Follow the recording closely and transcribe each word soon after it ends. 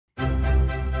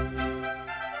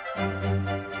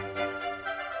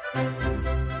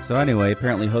So anyway,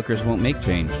 apparently hookers won't make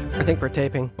change. I think we're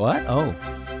taping. What? Oh.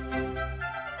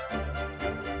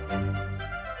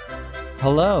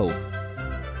 Hello.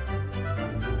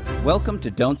 Welcome to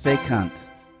Don't Say Cunt.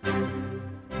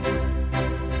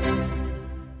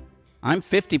 I'm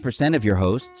 50% of your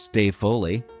hosts, Dave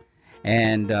Foley,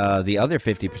 and the other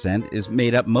 50% is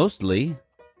made up mostly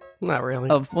Not really.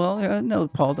 of, no,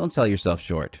 Paul, don't sell yourself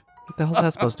short. What the hell is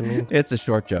that supposed to mean? It's a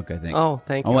short joke, I think. Oh,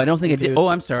 thank you. Oh, I don't think I did. Confused. Oh,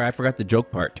 I'm sorry. I forgot the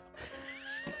joke part.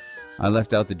 I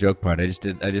left out the joke part. I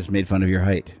just made fun of your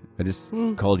height. I just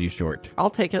called you short. I'll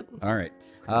take it. All right.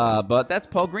 But that's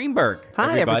Paul Greenberg.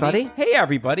 Hi, everybody. Hey,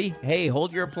 everybody. Hey,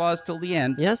 hold your applause till the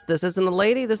end. Yes, this isn't a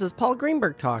lady. This is Paul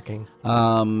Greenberg talking.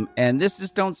 And this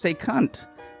is Don't Say Cunt,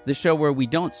 the show where we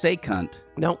don't say cunt.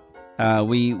 No.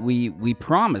 We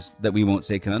promise that we won't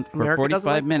say cunt for America doesn't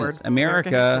 45 like the minutes. word.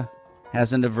 America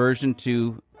has an aversion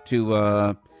to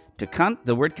cunt,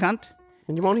 the word cunt,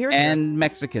 And you won't hear it. and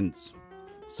Mexicans.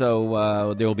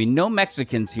 So there will be no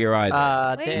Mexicans here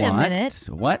either. Wait Dave. a minute.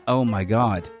 What? Oh my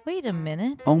God. Wait a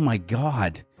minute. Oh my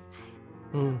God.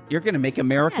 Mm. You're going to make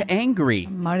America angry.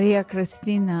 Maria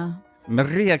Cristina.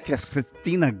 Maria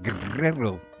Cristina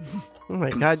Guerrero. Oh my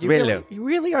God, you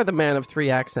really are the man of three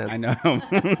accents. I know.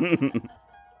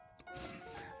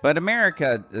 But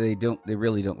America, they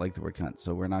really don't like the word cunt,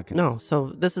 so we're not going to. No,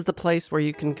 so this is the place where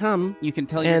you can come You can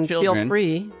tell your and children. feel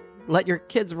free. Let your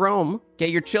kids roam.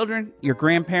 Get your children, your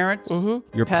grandparents,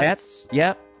 your pets. Pets.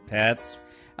 Yep, pets.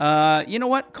 You know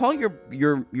what? Call your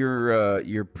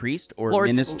priest or Lord-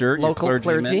 minister, local your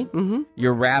clergy. clergyman,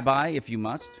 your rabbi, if you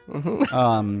must,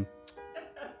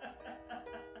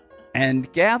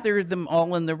 and gather them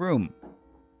all in the room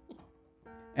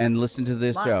and listen to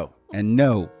this show and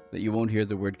know that you won't hear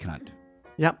the word cunt.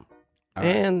 Yep. All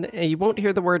right. And you won't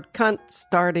hear the word cunt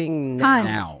starting Cunt.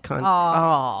 Now. Cunt.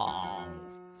 Oh.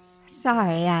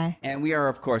 Sorry, And we are,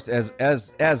 of course,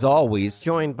 as always,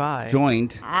 Joined by.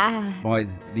 joined by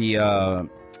the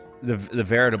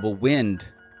veritable wind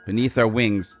beneath our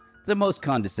wings, the most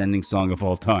condescending song of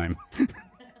all time.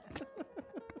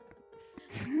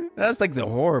 That's like the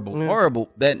horrible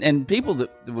that, and people that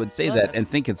would say that and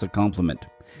think it's a compliment.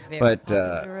 Very But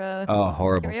popular,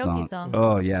 horrible karaoke song. song.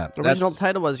 Oh yeah, The original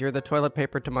title was "You're the toilet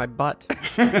paper to my butt."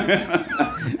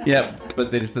 yeah,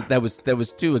 but they just that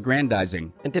was too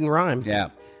aggrandizing. It didn't rhyme. Yeah,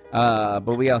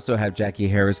 but we also have Jackie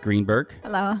Harris Greenberg,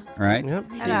 hello. right? Yep.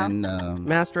 Hello. And,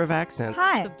 Master of accent.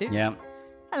 Hi. Subdued. yeah.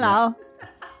 Hello.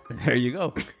 There you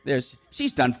go.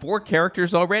 She's done 4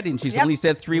 characters already, and she's Yep. only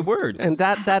said 3 words. And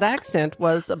that accent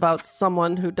was about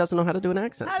someone who doesn't know how to do an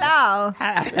accent. Hello.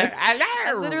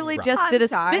 I literally just I'm did a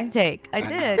sorry. spit take. I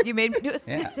did. You made me do a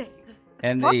spit Yeah. take.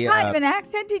 And What the kind of an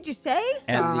accent did you say,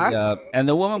 sir? and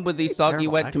the woman with the soggy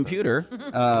Terrible wet accent. computer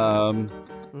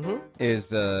is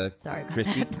Sorry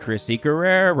about Chrissy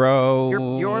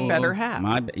Guerrero. Your better half.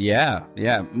 Yeah.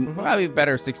 Probably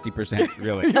better 60%,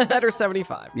 really. Better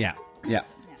 75. Yeah. Yeah.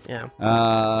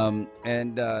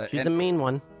 She's a mean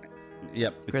one.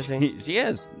 Yep. Chrissy. She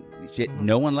is.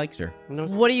 No one likes her. No,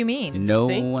 What do you mean? No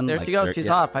See? one There likes she goes. her. She's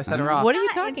Yeah. off. I set her off. What are you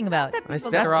talking about? I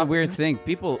set That's her the off. weird thing.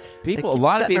 People. A keep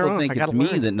lot of setting her people off. think I it's gotta me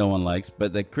learn. that no one likes,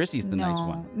 but that Chrissy's the nice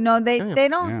one. No, they Yeah.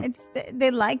 don't. Yeah. They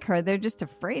like her. They're just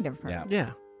afraid of her. Yeah.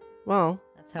 Yeah. Well,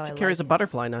 That's how she I carries a like it.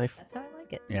 butterfly knife. That's how I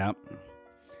like it. Yeah.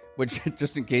 Which,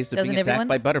 just in case of Doesn't being attacked everyone?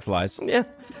 by butterflies. Yeah.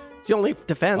 It's the only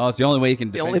defense. Oh, it's the only way you can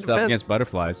The defend only yourself defense. against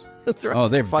butterflies. That's right. Oh,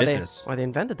 they're That's why vicious. why they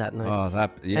invented that knife. Oh,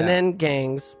 that. Yeah. And then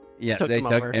gangs. yeah, took they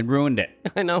them took over. and ruined it.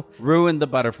 I know. Ruined the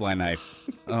butterfly knife.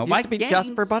 Oh, It my used to be gangs,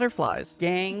 just for butterflies.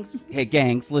 gangs. Hey,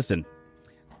 gangs, listen.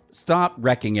 Stop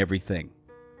wrecking everything.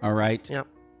 All right. Yep.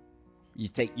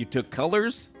 You took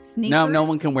colors. Sneakers? Now no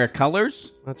one can wear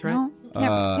colors. That's right. No,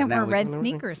 can't now wear we- red No,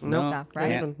 sneakers and no, stuff, right?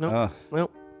 can't. Nope.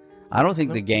 Nope. I don't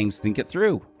think the gangs think it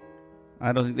through.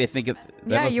 I don't think they think it.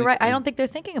 Yeah, you're right. I don't think they're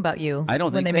thinking about you I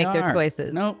don't when think they make their are.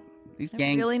 choices. No, these They're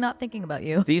gangs. really not thinking about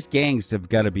you. These gangs have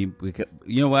got to be.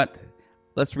 You know what?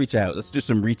 Let's reach out. Let's do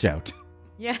some reach out.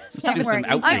 Yes. Can't do wear, some you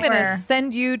outreach. I'm can't going wear- to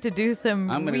send you to do some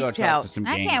I'm gonna go reach talk out. to some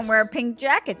I gangs. can't wear pink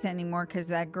jackets anymore because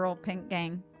that girl pink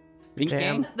gang. Pink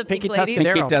Damn. gang. The Pinky pink lady.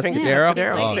 Tuscadero. Pinky Pinky Tuscadero?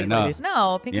 Tuscadero. Oh, Pink no. ladies.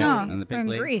 No, pink Yeah. No, and the from pink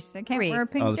lady. Greece. I can't Greece. wear a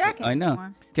pink Oh, jacket I know.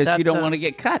 anymore. Because That, you don't uh, want to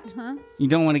get cut. Huh? You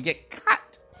don't want to get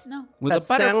cut No. with That a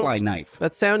butterfly sound- knife.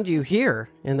 That sound you hear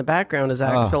in the background is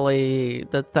actually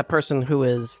that person who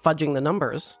is fudging the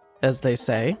numbers, as they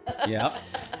say, Yeah.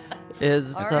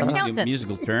 is Our That's a accountant.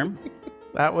 musical term.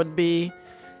 that would be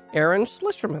Aaron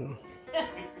Slisterman.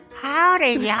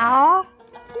 Howdy, y'all.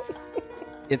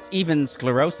 It's even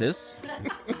sclerosis.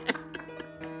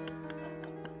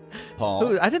 Paul.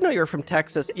 Who, I didn't know you were from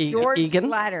Texas, George Egan.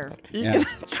 Slatter. Yeah. Egan.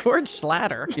 George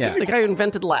Slatter. Yeah. The guy who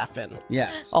invented Laughing.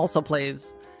 Yes. Also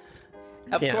plays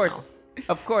Of piano.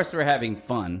 course, we're having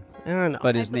fun. I don't know.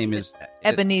 But his name is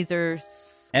Ebenezer.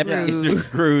 Ebenezer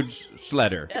Scrooge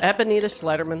Schletter. Ebenezer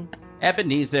Schletterman.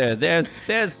 Ebenezer,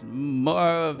 there's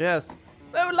more Yes.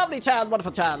 Oh, lovely child,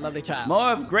 wonderful child, lovely child.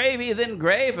 of gravy than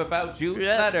grave about you,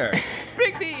 Yes. Schletter.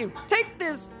 Bring me, take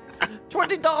this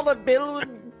 $20 bill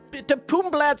to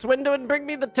Poomblat's window and bring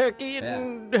me the turkey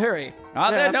and hurry.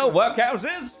 Are there no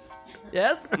workhouses?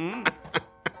 Yes?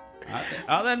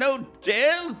 Are there no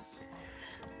jails?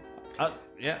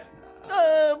 Yeah.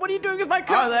 What are you doing with my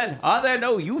car? Are there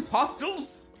no youth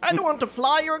hostels? I don't want to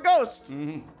fly, you're a ghost.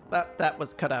 That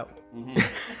was cut out.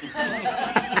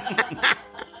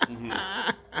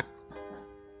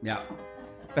 Yeah.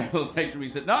 That was like when he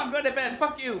said, "No, I'm going to bed.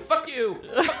 Fuck you. Fuck you.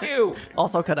 Fuck you."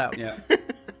 Also cut out. Yeah.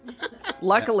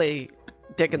 Luckily,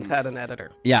 Dickens had an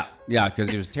editor. Yeah, because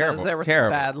he was terrible. there were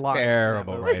terrible. bad lines.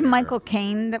 Terrible. It was writer. Michael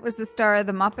Caine that was the star of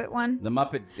the Muppet one. The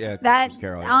Muppet That, Christmas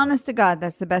Carol. honest to God,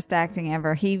 that's the best acting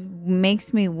ever. He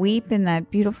makes me weep in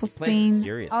that beautiful plays it scene.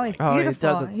 seriously. Oh, he's Oh, he beautiful.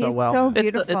 does it so He's well. so It's the-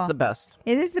 beautiful. It's the best.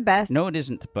 It is the best. No, it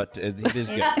isn't, but it is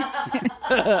good.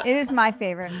 It is my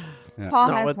favorite. Paul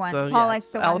No, has it's, one. yeah, Paul likes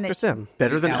it's the one Alistair that... Sim.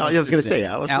 Better than I was going to say.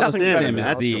 Alistair Sim. Sim is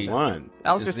That's the- the one.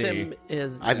 Alistair Is the- Sim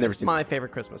is I've never seen my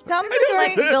favorite Christmas movie. Tell me the I like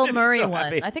the story. Bill Murray so one.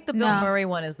 happy. I think the Bill No. Murray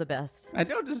one is the best. I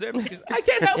don't deserve it. Because I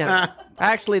can't help it. Yeah.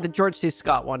 Actually, the George C.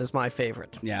 Scott one is my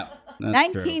favorite. Yeah. That's true.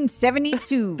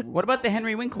 1972. What about the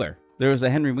Henry Winkler? There was a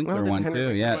Henry Winkler there's one Henry too.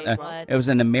 Winkler Yeah, one. it was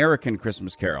an American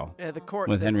Christmas Carol. Yeah, the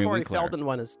With Henry Corey Winkler. Feldman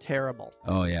one is terrible.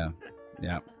 Oh yeah,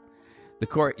 yeah. The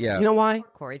court. Yeah. You know why?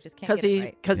 Corey just can't Because get it he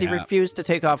right. because he Yeah. refused to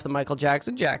take off the Michael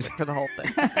Jackson jacket for the whole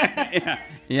thing.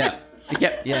 yeah. To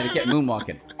get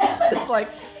moonwalking. It's like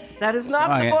that is not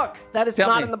in Okay. the book. That is Tell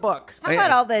not me. in the book. How about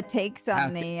all the takes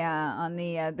on the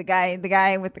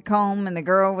guy with the comb and the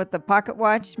girl with the pocket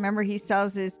watch? Remember, he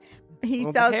sells his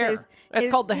hair. That's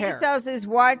called the hair. He sells his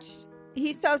watch.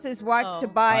 He sells his watch to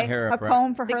buy My hair a up, right.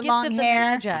 comb for The her Gift long of the hair.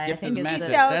 Magi, I Gift think of is the the-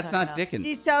 Master. sells- That's not Dickens.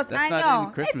 She sells. That's I not know. in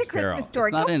a Christmas It's a Christmas Carol. story.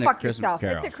 It's not Go in a fuck Christmas yourself.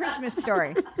 Carol. It's a Christmas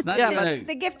story. It's not Yeah, even but a-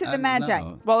 the Gift of the Magi.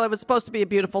 no. Well, it was supposed to be a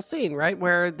beautiful scene, right?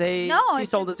 Where No, she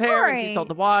it's sold a his hair and story. he sold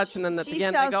the watch, and then at She the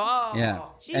end sells- they go, "Oh, Yeah.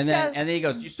 She and says- then he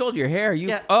goes, "You sold your hair.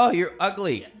 Yeah. You're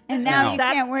ugly. And now you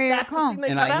can't wear your that's the scene comb. they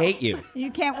And cut I out. hate you. You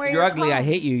can't wear You're your ugly. comb. I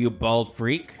hate you. You bald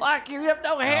freak." Fuck, you have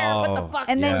no hair. What the Oh. fuck?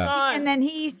 And is then going on? and then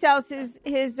he sells his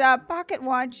pocket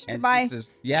watch to And buy. she says,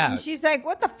 "Yeah, And she's like,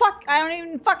 "What the fuck? I don't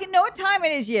even fucking know what time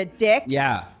it is, you dick."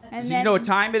 yeah." And Do then- you know what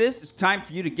time it is? It's time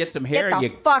for you to get some hair. the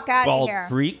you fuck outta bald here.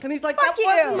 freak. And he's like, Fuck "That you."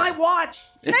 wasn't my watch.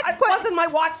 That put- wasn't my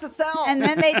watch to sell." And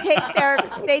then they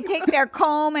take their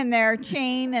comb and their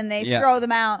chain and they Yeah. throw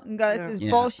them out and go, "This is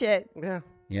Yeah. bullshit." yeah,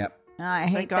 Yep. Oh, I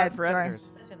thank hate God that for story. editors.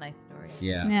 Such a nice story.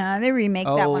 Yeah. Yeah, they remake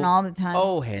that one all the time.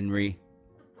 Oh, Henry.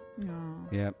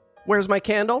 Yep. Where's my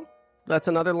candle? That's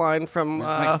another line from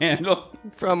My candle.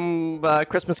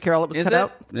 Christmas Carol. It was Is cut it?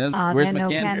 out. Yes. Are Where's there my no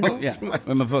candle? candles? Yeah. Where's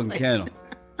my fucking candle?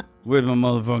 Where's my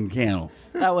motherfucking candle?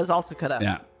 That was also cut out.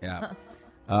 Yeah. Yeah.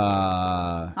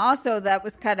 Also, that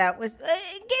was cut out was, "Get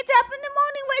up in the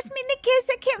morning, where's me knickers?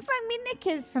 I can't find me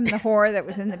knickers," from the whore that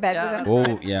was in the bed Yeah. with him.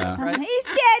 Oh, yeah. He's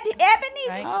dead.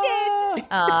 Ebenezy's Right.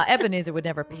 dead. Ebenezer would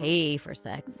never pay for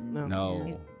sex.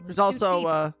 No. There's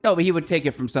also No, but he would take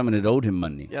it from someone that owed him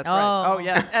money. yeah, that's right. Oh. Oh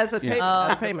yeah, as a Yeah. payment. Oh, as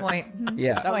a good payment. point.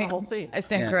 Yeah. That was the Point. whole scene. I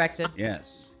stand Yes. corrected.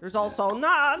 Yes. There's also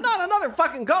not another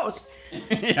fucking ghost.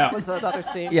 Yeah. Was another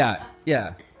scene. Yeah.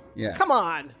 Yeah. Yeah. Come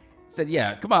on. Said,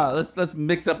 yeah, come on, let's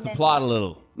mix up the plot a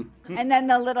little. And then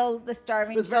the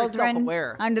starving It was very children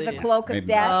self-aware. under the Yeah. cloak of Maybe.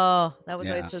 death. Oh, that was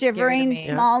Yeah. always so scary to Shivering me.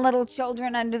 small little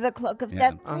children under the cloak of Yeah.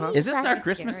 death. Uh-huh. Is this our That's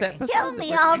Christmas scary. episode? Kill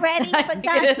me already, for think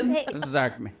God's it is. sake. This is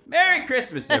our Merry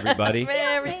Christmas, everybody.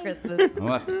 Merry Christmas.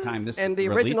 We'll have to time this. And the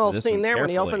release original of this scene one there when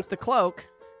he carefully. opens the cloak,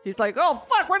 he's like, "Oh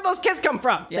fuck, where did those kids come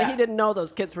from?" Yeah. He didn't know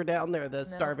those kids were down there, the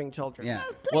starving children. Yeah.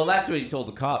 Well, that's what he told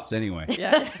the cops anyway.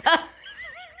 Yeah.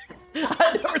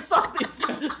 I never saw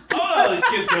these. Oh, these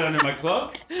kids got under my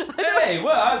cloak. Hey,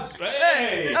 well,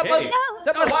 hey, That hey. must-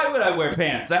 that No, must- why would I wear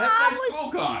pants? I have I nice was-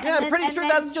 cloak on. Yeah, I'm pretty and sure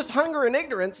then- that's just hunger and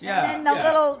ignorance. Yeah. And then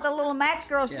the little match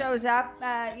girl shows up,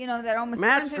 that almost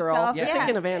Match burns girl. herself. You're Yeah.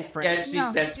 thinking of Anne Frank. And she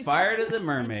No, sets she's- fire to the She's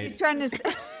mermaid. trying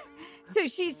to. So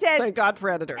she says, Thank God for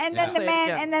editor. and Yeah. then the Say it man,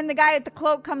 again. and then the guy with the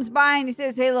cloak comes by and he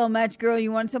says, "Hey, little match girl,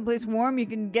 you want someplace warm? You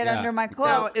can get Yeah. under my Now,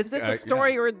 cloak." is this Yeah. a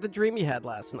story or the dream you had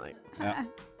last night? Yeah.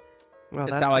 Well,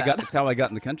 That's how I got. That's how I got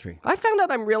in the country. I found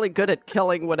out I'm really good at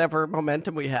killing whatever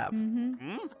momentum we have.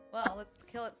 Well, let's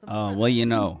kill it some Oh more. well, you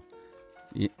know.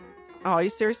 Oh, are you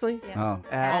seriously? Oh,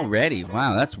 Uh, already?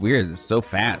 Wow, that's weird. It's so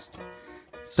fast.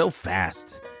 so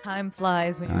fast. Time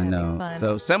flies when you're I having know. fun.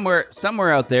 So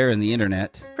somewhere out there in the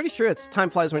internet. Pretty sure it's time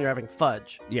flies when you're having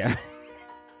fudge. Yeah.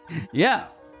 Yeah.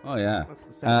 Oh yeah.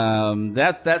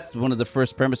 That's one of the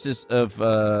first premises of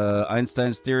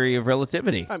Einstein's theory of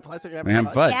relativity. Time flies when you're We're having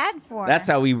having fudge. fudge. Dad for?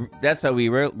 That's how we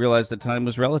realized that time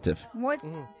was relative. What's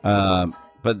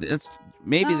But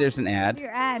maybe there's an ad.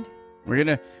 your ad? We're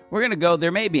gonna go.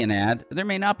 There may be an ad. There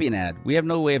may not be an ad. We have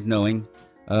no way of knowing.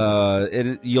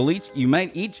 You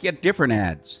might each get different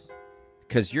ads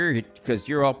because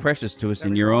you're all precious to us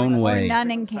in your own Or way. none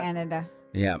in Canada.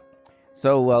 Yeah.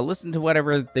 So listen to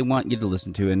whatever they want you to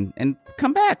listen to, and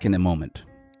come back in a moment.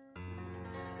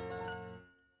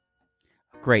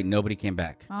 Great. Nobody came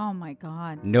back. Oh my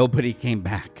God. Nobody came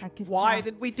back. I could Why tell.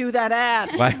 did we do that ad?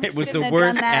 Why, it was the Shouldn't have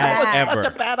worst done that ad ad. ever.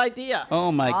 Such a bad idea.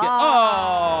 Oh my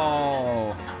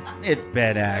God! Oh, it's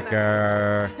Ben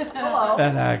Acker. Hello.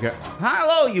 Ben Acker.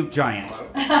 Hello, you giant.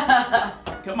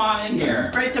 Come on in here.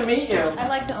 Great to meet you. I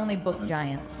like to only book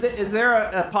giants. Is there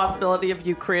a possibility of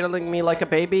you cradling me like a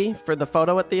baby for the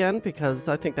photo at the end? Because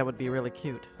I think that would be really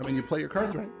cute. I mean, you play your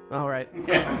cards right. All right.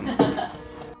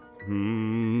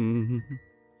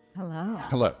 Hello.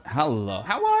 Hello. Hello.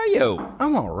 How are you?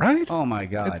 I'm all right. Oh my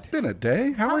God. It's been a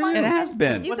day. How are It you? has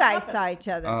been. You guys saw each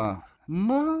other.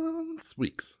 Months,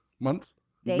 weeks, months.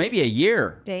 Days? Maybe a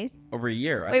year. Days. Over a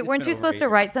year. Wait, weren't you supposed to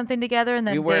write something together and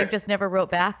then We were- Dave just never wrote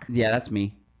back? Yeah, that's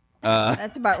me.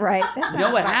 That's about right. That's You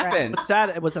know what about right. happened? What's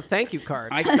that? It was a thank you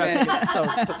card. I spent So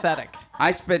pathetic.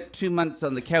 I spent 2 months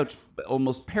on the couch,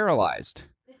 almost paralyzed.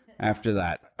 After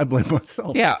that, I blame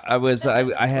myself. yeah, I was. I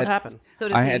What had. happened? So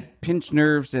did I he. had pinched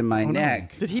nerves in my no.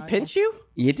 neck. Did he pinch you?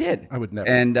 You did. I would never.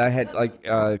 And I had like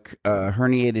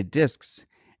herniated discs,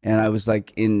 and I was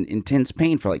like in intense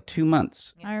pain for like 2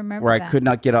 months, I remember where that. I could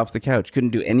not get off the couch,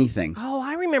 couldn't do anything. Oh,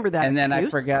 I remember that. And then I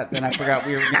excuse. forgot.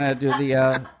 We were gonna do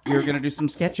the. We were gonna do some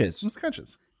sketches. Some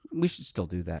sketches. We should still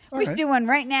do that. We should do one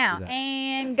right now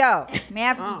and go. May I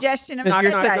have a suggestion of a Knock,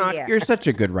 sketch knock, knock. idea? You're such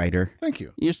a good writer. Thank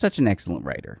you. You're such an excellent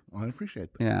writer. Well, I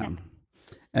appreciate that. Yeah.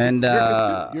 And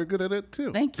You're good at it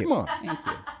too. thank you. Come on. Thank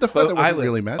you. The feather I wasn't was-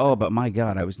 really mad. Oh, but my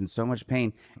God, I was in so much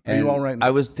pain. Are you all right now?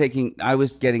 I was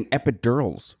getting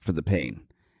epidurals for the pain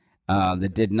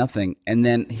that did nothing. And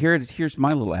then here's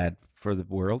my little ad for the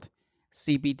world.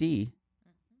 CBD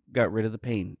got rid of the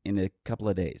pain in a couple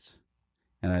of days.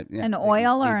 And An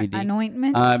oil or CBD. an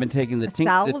ointment? I've been taking the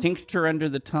salve? tincture under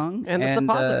the tongue And the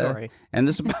suppository. and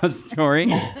the suppository.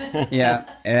 Yeah,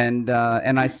 and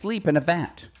I sleep in a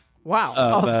vat Wow.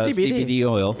 of CBD. CBD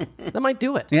oil. That might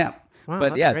do it. Yeah, Wow, but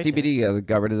that's yeah, great CBD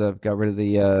got rid of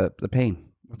the pain.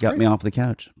 Got me off the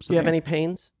couch. Do you have any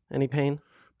pains? Any pain?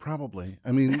 Probably.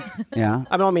 I mean, Yeah.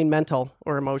 I don't mean mental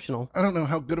or emotional. I don't know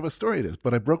how good of a story it is,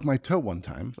 but I broke my toe one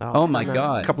time Oh my no. a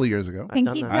God. couple of years ago.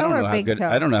 Pinky done I toe don't know or how big good. toe?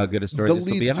 I don't know how good a story The this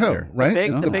will be lead either. toe, right?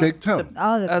 big- the the big toe.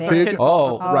 Oh, the That's big. our Big kid-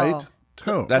 Oh, right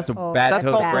toe. that's a Oh, bad That's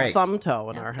toe called to the break. thumb toe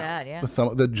in our house. Bad, yeah.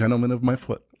 The gentleman of my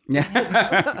foot.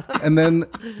 Yeah. And then,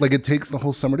 like, it takes the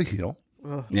whole summer to heal.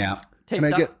 Yeah. Taped And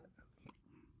I up. get.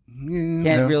 Can't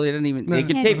Yeah. really. It doesn't even. No. You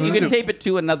can Can't tape. do You it. can tape it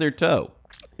to another toe.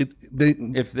 They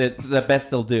If that's the best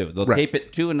they'll do. They'll Right. tape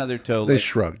it to another toe. they like-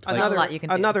 shrugged. Like- another a lot you can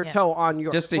do, another yeah. toe on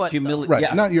your just to foot. though. humiliate. Right,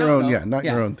 Yeah. not your No, own. no. Yeah, not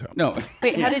your own toe. No.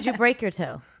 Wait, how did you break your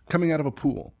toe? Coming out of a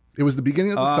pool. It was the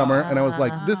beginning of the summer, and I was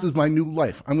like, "This is my new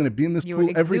life. I'm going to be in this You were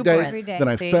pool every exuberant. day." Every day. Then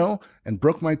I See? fell and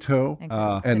broke my toe,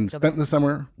 and Go spent the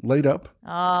summer laid up.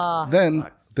 Oh, Then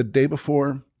the day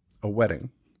before a wedding,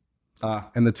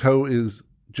 and the toe is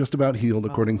just about healed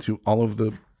according to all of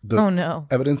the oh no.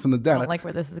 evidence and the I data. don't like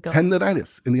where this is going.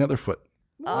 Tendinitis in the other foot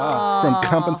from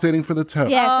compensating for the toe.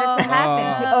 Yes, that's what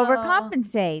happens. You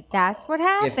overcompensate. That's what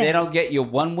happens. If they don't get you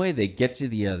one way, they get you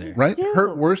the other. Right? do.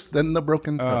 Hurt worse than the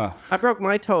broken toe. I broke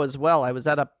my toe as well. I was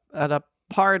at a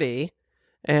party,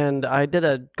 and I did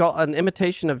an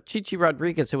imitation of Chichi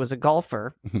Rodriguez, who was a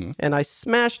golfer, and I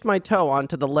smashed my toe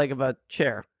onto the leg of a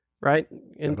chair, right,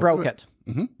 and broke it.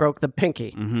 Broke the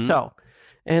pinky toe,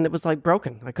 and it was like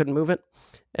broken. I couldn't move it.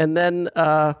 And then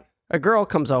a girl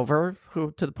comes over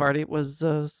who to the party. It was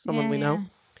someone we know.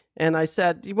 And I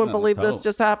said, "You wouldn't Oh, believe toe. this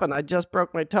just happened. I just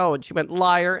broke my toe." And she went,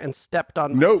 "Liar," and stepped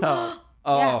on my No. toe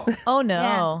Oh. Oh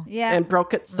no. Yeah. and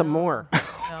broke it some more.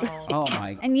 Oh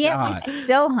my. And yet God. we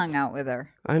still hung out with her.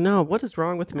 I know. What is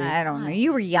wrong with me? I don't know.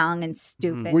 You were young and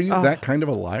stupid. Were you that kind of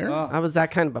a liar? I was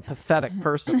that kind of a pathetic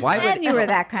person. Why would And you were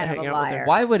that kind of Hang a out with her. liar.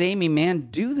 Why would Amy Mann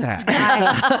do that?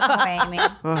 I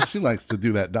know, Amy. She likes to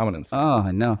do that dominance. Oh,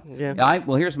 I know. Yeah.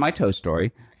 Well, here's my toe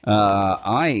story.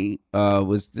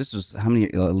 This was how many?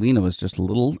 Lena was just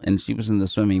little, and she was in the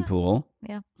swimming pool.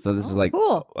 Yeah. So this is like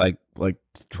cool. like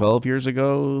 12 years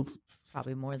ago,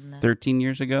 Probably more than that. 13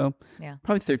 years ago. Yeah.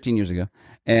 Probably 13 years ago.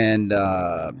 And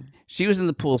she was in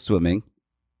the pool swimming,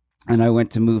 and I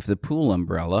went to move the pool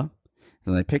umbrella,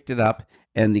 and I picked it up,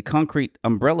 and the concrete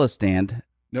umbrella stand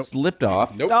slipped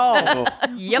off. Oh,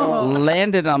 Yep.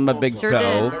 Landed on my big Sure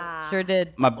toe. did. Sure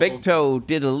did. My big toe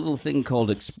did a little thing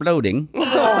called exploding.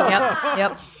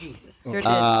 Yep. Sure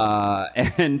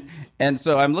did. And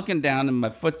so I'm looking down, and my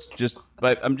foot's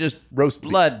I'm just Roast beef.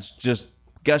 blood's just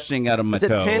gushing out of my is it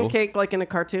toe. pancaked like in a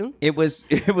cartoon? It was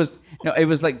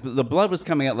like the blood was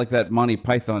coming out like that Monty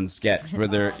Python sketch where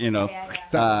they're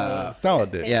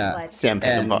Salad dish. yeah Sam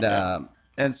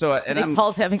and so I'm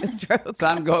Paul's having a stroke. so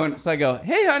I go,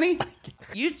 hey honey,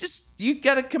 you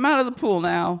gotta come out of the pool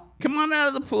now. Come on out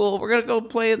of the pool. We're gonna go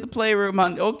play in the playroom.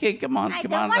 Okay, come on. I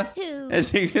don't want to. And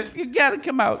she, you gotta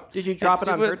come out. Did you drop it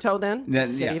And on she her went- toe then?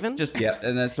 Then, Get yeah, even?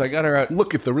 and then so I got her out.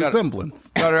 Look at the resemblance.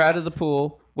 Got her out of the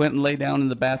pool. Went and lay down in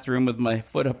the bathroom with my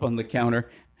foot up on the counter.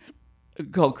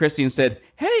 Called Christy and said,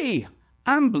 "Hey,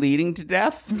 I'm bleeding to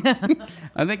death.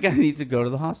 I think I need to go to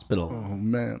the hospital." Oh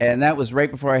man. And that was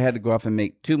right before I had to go off and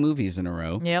make 2 movies in a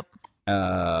row. Yep.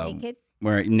 Naked?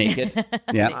 Where naked,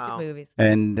 yeah, Wow. Movies.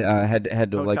 and had to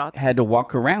No shots? had to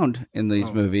walk around in these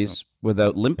movies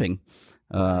without limping.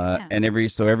 And every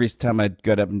time I'd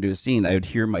get up and do a scene, I would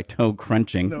hear my toe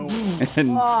crunching. No.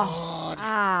 And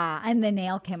And the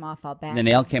nail came off all bad. the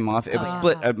nail came off. It was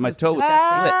split. My toe was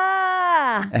split.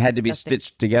 Ah! It had to be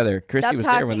stitched together. Christy Stop was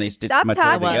there when talking. they stitched Stop my toe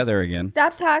talking. together again.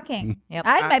 Stop talking. Yep.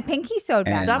 I had my pinky sewed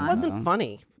back And- That on. wasn't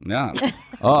funny. No.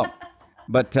 Oh,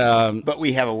 but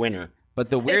we have a winner. But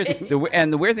the weird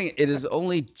thing, it is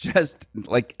only just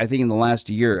like I think in the last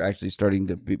year actually starting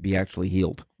to be actually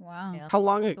healed. Wow. Yeah. How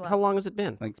long has it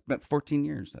been? Like it's been 14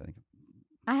 years, I think.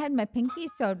 I had my pinky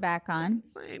sewed back on.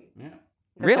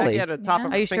 Really? At the top Yeah.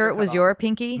 of Are her you finger sure it was cut your off.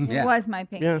 pinky? Yeah. It was my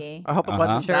Yeah. pinky. I hope it Uh-huh.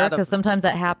 wasn't Sure, that. because sometimes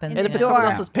that happens. And if it's door.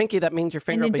 someone else's pinky, that means your In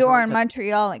finger the will be door in haunted.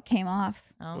 Montreal, it came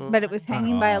off. Oh. But it was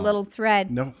hanging by a little thread.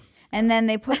 No. And then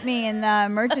they put me in the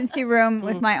emergency room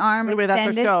with my arm Anyway, that's our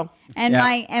extended. show. And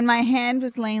Yeah. my hand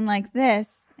was laying like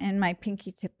this, and my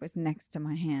pinky tip was next to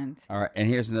my hand. All right, and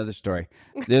here's another story.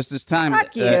 There's this time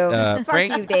Fuck you. that, Fuck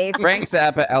you, Dave. Frank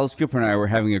Zappa, Alice Cooper, and I were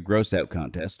having a gross out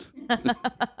contest. I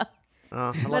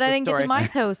love But I this didn't get story. to my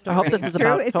toe story. I hope this is True?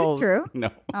 about Is toes. this true? No,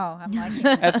 Oh, I'm like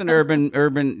that's an urban.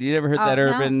 You never heard that no.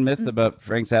 urban myth about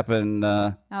Frank Zappa and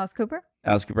Alice Cooper.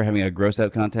 Alice Cooper having a gross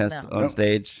out contest No. on No.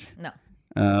 stage? No.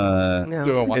 No.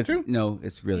 Do I want It's, to? no,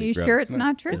 it's Are really you gross. sure it's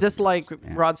not true? Is this like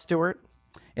Rod Stewart?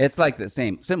 It's like the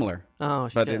similar. Oh,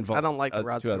 But shit. involve I don't like two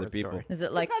Rod other Stewart people. story. Is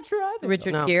it like not true either.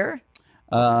 Richard No. Gere?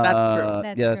 That's true.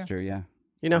 That's yeah, true. that's true. Yeah.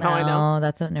 You know how I know? No,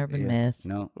 that's an urban myth.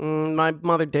 No. My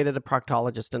mother dated a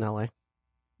proctologist in L.A.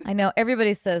 I know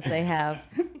everybody says they have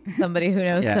somebody who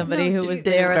knows Yeah. somebody No, who she was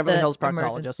dated a there at Beverly the Hills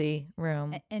proctologist. emergency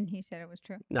room. And he said it was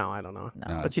true. No, I don't know.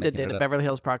 No. But she did making date it a up. Beverly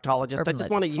Hills proctologist. I Urban just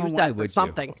legend. want to use why that for would you?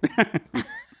 something.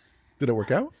 Did it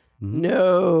work out?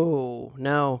 No.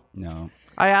 No.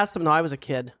 I asked him, though, I was a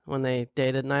kid when they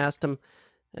dated, and I asked him,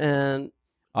 and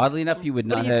Oddly enough, you would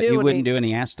What not. do you do You when wouldn't he- do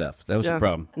any ass stuff. That was yeah, the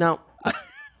problem. No.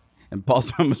 And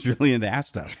Paul's mom was really into ass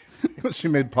stuff. She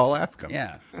made Paul ask him.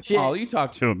 Yeah. She- Paul, you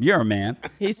talk to him. You're a man.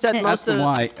 He said Ask most him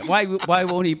of. why. Why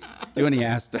won't he do any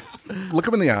ass stuff? Look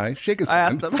him in the eye, shake his I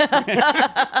hand. asked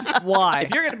him why.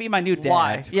 If you're gonna be my new dad,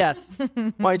 Why? Yes.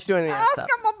 Why aren't you doing any of that Ask stuff?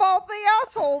 him about the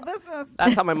asshole business.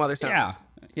 That's how my mother sounded. yeah.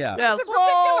 Yes. It's a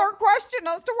particular question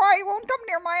as to why he won't come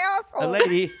near my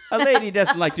asshole. A lady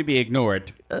doesn't like to be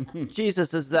ignored.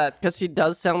 Jesus, is that because she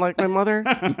does sound like my mother?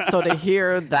 So to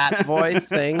hear that voice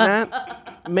saying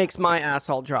that makes my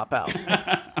asshole drop out.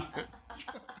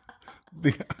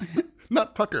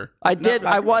 Not pucker. I did.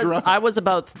 Not drop. I was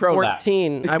about Prolapse.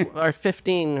 14 or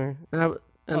 15, and I was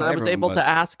everyone able was. to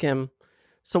ask him.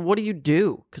 So what do you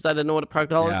do? Because I didn't know what a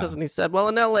proctologist Yeah. is, and he said, "Well,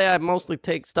 in LA, I mostly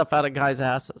take stuff out of guys'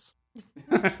 asses."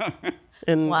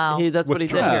 And Wow. that's With what he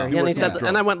did drugs. here. He And he works said, with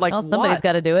and I went like, Well, somebody's "What?"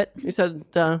 got to do it. He said,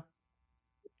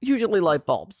 "Usually light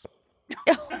bulbs."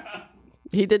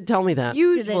 He did tell me that.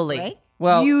 Do they Usually. break?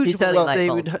 Well, He Usually said light they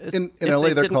bulbs. would In if LA,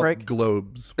 they they're didn't called break-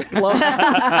 globes.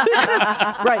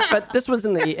 right, but this was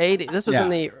in the 80s. This was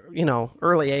in Yeah. the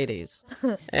early 80s,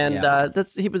 and Yeah.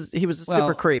 he was a well,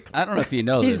 super creep. I don't know if you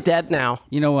know He's this. dead now.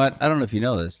 You know what? I don't know if you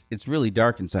know this. It's really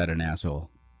dark inside an asshole.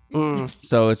 Mm.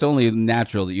 So it's only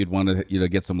natural that you'd want to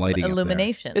get some lighting up there.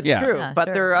 Illumination. It's Yeah. true, Yeah, but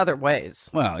sure. there are other ways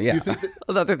Well, yeah.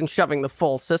 other than shoving the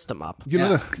full system up. You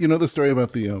know the story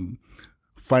about the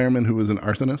fireman who was an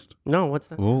arsonist? No, what's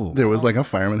that? Ooh. There was like a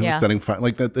fireman who Yeah. was setting fire.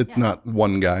 Like that. It's not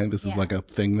one guy. This is like a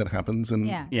thing that happens in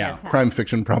Yeah. Yeah. that's crime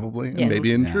fiction, probably, and Yeah.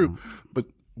 maybe in Yeah. true. But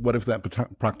what if that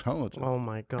proctologist Oh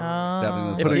my god! Stuffing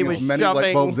those If he putting was as many light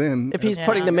shoving- bulbs in? If he's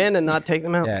putting them in and not taking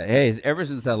them out. Yeah, hey, ever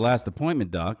since that last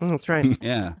appointment, Doc. That's right.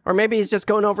 Yeah. Or maybe he's just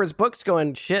going over his books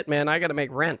going, shit, man, I got to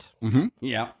make rent.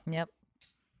 Yeah. Yep.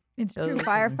 It's true. Those-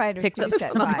 Firefighters Picks do up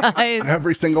set some fire. guys.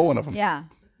 Every single one of them. Yeah.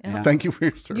 Yeah. Thank you for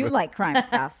your service. You like crime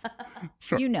stuff.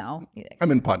 Sure. You know. I'm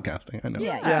in podcasting. I know.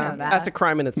 Yeah, you Yeah, know that. that's a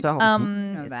crime in itself.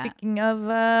 know that. Speaking of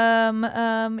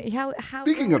how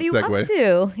Speaking what of are you segue. up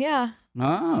to? Yeah.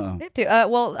 Oh. You have to.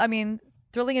 Well, I mean,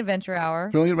 Thrilling Adventure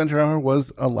Hour. Thrilling Adventure Hour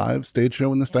was a live stage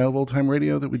show in the style of old time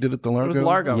radio that we did at the It Largo. was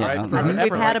Largo, Yeah. right? I I think Forever,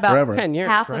 we've had about Forever. 10 years,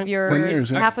 half right? of your 10 years,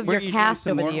 yeah. half of Were your you doing cast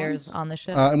some over more the years ones? on the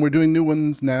show. And we're doing new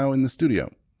ones now in the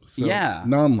studio. So Yeah.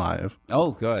 non-live.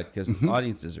 Oh, good, because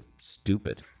audiences are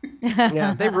stupid.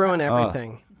 Yeah, they ruin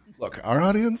everything. Look, our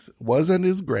audience was and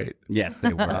is great. Yes,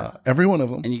 they were. Every one of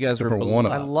them. And you guys except were for below- one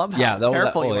of I them. love how Yeah,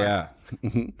 careful you are. yeah.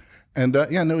 And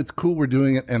yeah, no, it's cool. We're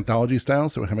doing it anthology style,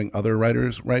 so we're having other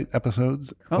writers write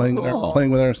episodes, Oh, playing cool.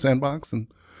 playing with our sandbox, and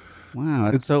Wow,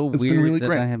 It's- it's so it's been weird really that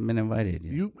great. I haven't been invited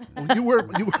yet. you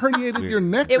herniated your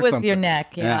neck. It or was something. your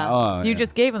neck. Yeah. Yeah, oh, You yeah.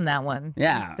 just gave him that one.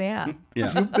 Yeah. Yeah.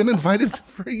 Yeah. You've been invited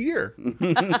for a year.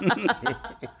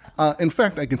 In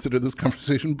fact, I consider this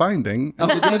conversation binding. Oh,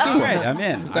 we're gonna do it. I'm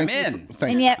in. I'm Thank you. in. Thank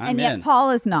And you. yet, I'm in.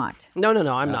 Paul is not. No,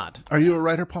 I'm not. Are you a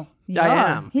writer, Paul? I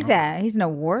am. He's an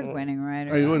award-winning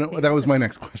writer. Are you? That was my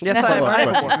next question. Yes, I am. Follow-up I am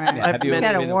question. awarded. Right. Yeah, have you been-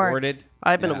 ever Got been award. awarded?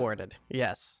 I've been Yeah. awarded.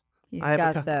 Yes. He's I have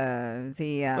got a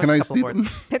the Can I couple see awards. them?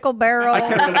 pickle barrel, I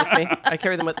carry them with me. I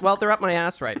carry them with. Well, they're up my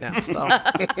ass right now.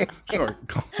 So. Sure.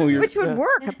 Call your, which would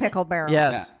work, a pickle barrel.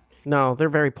 Yes. No, they're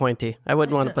very pointy. I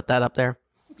wouldn't want to put that up there.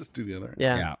 just do the other.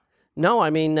 Yeah. Yeah. No, I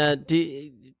mean,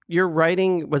 your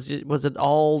writing was it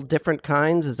all different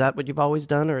kinds? Is that what you've always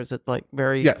done, or is it like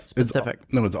very Yes, specific?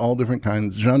 It's all different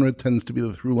kinds. Genre tends to be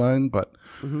the through line, but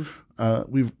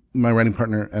my writing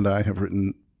partner and I have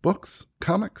written books,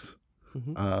 comics,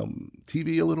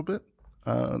 TV a little bit,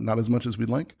 not as much as we'd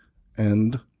like,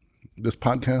 and this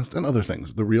podcast and other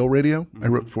things. The Real Radio, I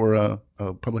wrote for a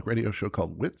public radio show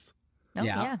called Wits. Oh,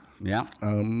 Yeah. yeah.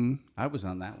 Yeah. I was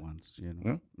on that once. You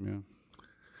know. Yeah.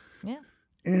 Yeah.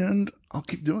 And I'll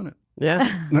keep doing it.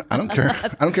 Yeah. No, I don't care. I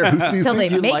don't care who sees Till me. they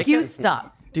Do you make like you it?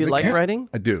 stop. Do you They like can't- writing?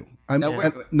 I do. I'm No,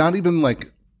 wait. not even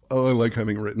like, oh, I like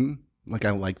having written. Like,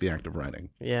 I like the act of writing.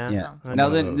 Yeah. Yeah. I Now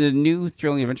know. the new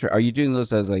Thrilling Adventure. Are you doing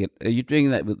those as like? Are you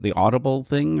doing that with the Audible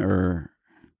thing or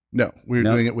No, we're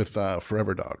No? doing it with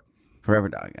Forever Dog. Forever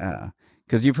Dog?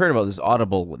 Because you've heard about this.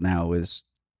 Audible now is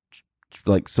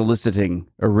like soliciting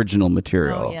original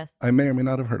material. Oh, yes. I may or may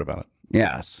not have heard about it.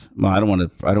 Yes. Well, I don't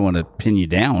want to pin you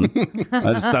down.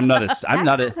 I'm not a.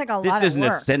 sounds like a lot This of isn't a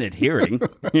work. Senate hearing.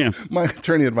 Yeah. My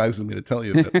attorney advises me to tell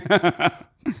you that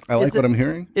I like what I'm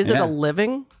hearing. Is it Yeah. a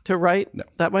living to write No.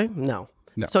 that way? No.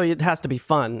 No. So it has to be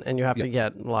fun, and you have to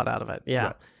get a lot out of it.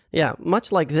 Yeah. Yeah.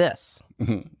 Much like this.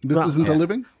 This Well, isn't a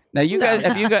living? Now you guys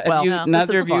have you got Well, have you, no, this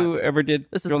neither is of you fun. ever did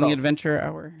This is Thrilling both. Adventure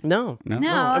Hour? No. No.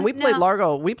 No, And we played no.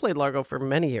 Largo. We played Largo for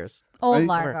many years. Old I-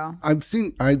 Largo. I'd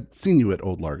seen you at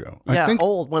Old Largo. Yeah. I think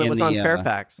Old when it in was the, on uh,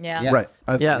 Fairfax. Yeah. Yeah. right.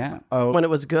 Yes. Yeah. When it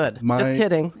was good. my- Just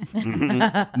kidding.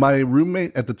 My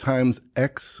roommate at the time's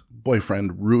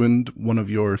ex-boyfriend ruined one of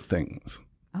your things.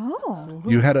 Oh,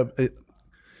 You had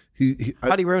he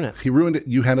How'd he ruin it? he ruined it.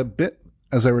 You had a bit,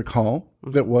 as I recall,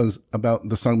 that was about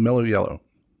the song Mellow Yellow,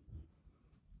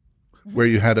 where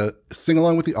you had to sing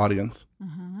along with the audience,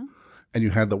 and you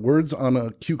had the words on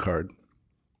a cue card.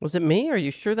 Was it me? Are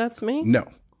you sure that's me? No.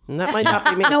 And that might not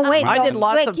be me. no! Wait, I go- did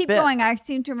lots wait, of keep bits. going. I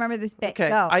seem to remember this bit. Okay.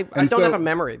 Go. I And don't so- have a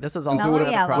memory. This is all. So Mellow what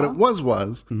it, Yellow. what it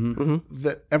was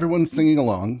that everyone's singing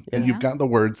along, and you've got the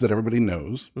words that everybody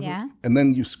knows, yeah. and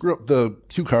then you screw up the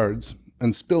cue cards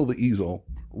and spill the easel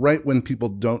right when people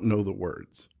don't know the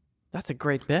words. That's a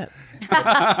great bit.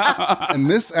 And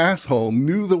this asshole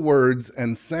knew the words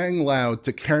and sang loud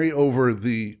to carry over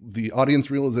the audience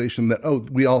realization that, oh,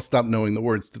 we all stopped knowing the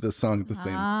words to this song at the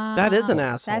same time. That is an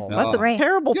asshole. That's That's a great.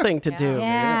 terrible thing to do.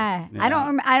 Yeah. Yeah.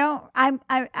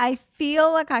 I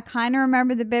feel like I kind of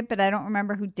remember the bit, but I don't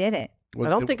remember who did it. I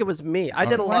don't think it was me. I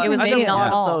did a lot. It was I did maybe a not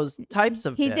lot Paul. of those types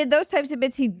of. He bits. did those types of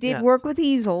bits. He did Yes. work with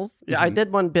easels. Yeah, I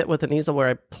did one bit with an easel where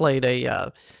I played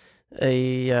a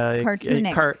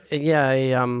Cartoonic.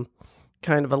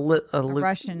 kind of a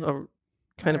Russian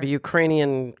kind of a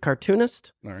Ukrainian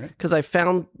cartoonist, All right. because I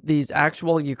found these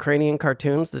actual Ukrainian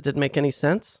cartoons that didn't make any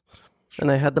sense, and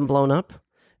I had them blown up,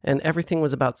 and everything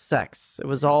was about sex. It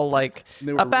was all like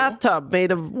They were a real? bathtub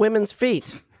made of women's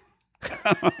feet.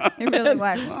 It really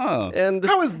was. Oh. And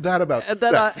How is that about and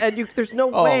sex? there's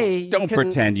no Oh, way. you don't can-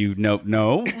 pretend you know.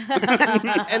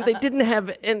 and they didn't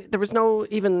have, and there was no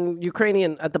even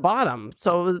Ukrainian at the bottom,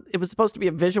 so it was supposed to be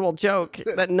a visual joke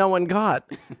that no one got.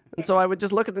 And so I would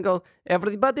just look at them and go,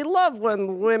 "Everybody love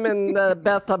when women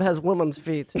bathtub has women's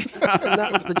feet," and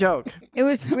that was the joke. It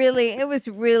was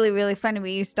really funny.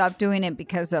 We stopped doing it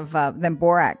because of then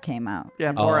Borat came out.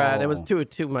 Yeah, Borat. It was Oh.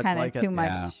 too much Kind of like too it.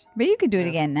 much. Yeah. But you could do it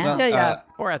again now. Well, Yeah.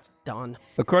 Borat's done.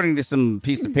 According to some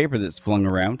piece of paper that's flung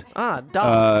around,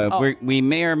 Done. we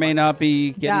may or may not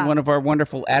be getting Yeah. one of our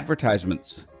wonderful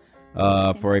advertisements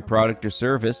for a product or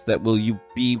service that will you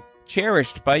be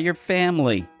cherished by your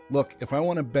family. Look, if I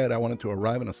want a bed, I want it to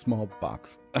arrive in a small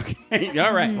box. Okay,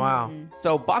 all right. Wow.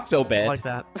 So Boxo Bed. I like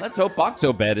that. Let's hope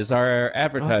Boxo Bed is our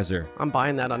advertiser. I'm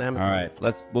buying that on Amazon. All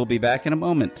right, we'll be back in a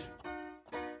moment.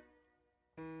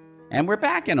 And we're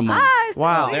back in a moment. Ah, it's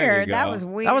Wow. There you weird. That go. was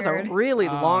weird. That was a really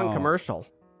long Oh. commercial.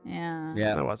 yeah.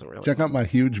 Yeah. That wasn't really. Check out my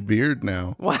huge beard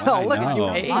now. Wow, I look at you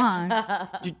know. age.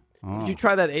 Long. Did you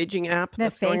try that aging app? That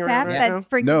that's going face around app right that's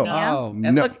freaking No. me out. Oh,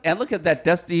 and No. look at that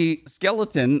dusty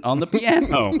skeleton on the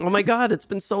piano. now? Oh my God, it's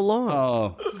been so long.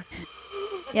 Oh,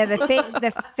 Yeah,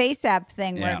 the face app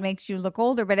thing where Yeah. it makes you look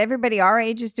older, but everybody our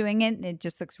age is doing it, and it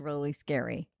just looks really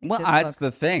scary. It well, just that's looks-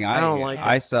 the thing. I don't like it.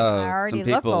 I saw I already some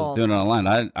look people old. doing it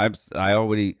online.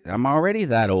 I'm already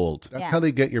that old. That's Yeah. how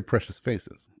they get your precious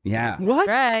faces. Yeah. What?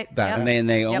 Right. That- Yep. And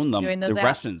they Yep, own them. doing The those apps.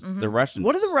 Russians. Mhm. The Russians.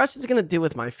 What are the Russians going to do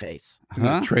with my face? They're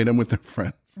gonna Huh? trade them with their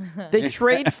friends. They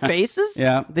trade faces?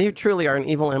 Yeah. They truly are an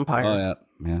evil empire. Oh yeah.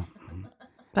 Yeah.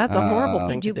 That's a horrible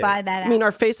thing Did to you do. buy that I mean, app?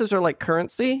 our faces are like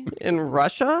currency in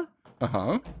Russia?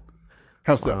 Uh-huh.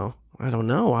 How so? Well, I don't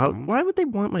know. Why would they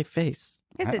want my face?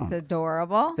 Because it's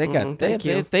adorable. They got. Thank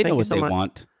you. They Thank know you what so they much.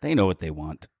 want. They know what they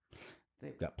want.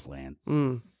 They've got plans.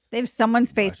 Mm. They have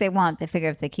someone's face they want. They figure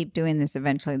if they keep doing this,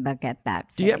 eventually they'll get that.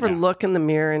 Do you face. ever look in the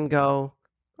mirror and go,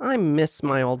 I miss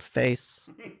my old face?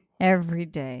 Every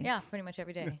day. Yeah, pretty much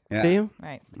every day. Yeah. Do you?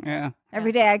 Right. Yeah.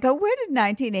 Every day I go, where did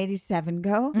 1987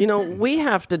 go? You know, we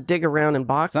have to dig around in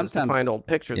boxes Sometimes- to find old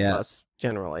pictures Yeah. of us,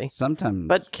 generally. Sometimes.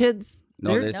 But kids,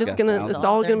 No, they're they just got gonna, thousands. it's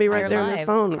all gonna be right Their there on their lives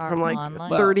phone are from like online.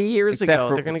 30 years except ago.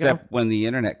 for- They're gonna go, except when the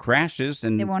internet crashes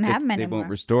and They won't have 'em They anymore. won't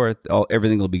restore it.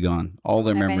 Everything will be gone. All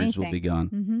their Won't have memories will be anything. gone.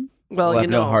 Mm-hmm. well, We'll you have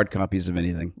know, no hard copies of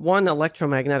anything. one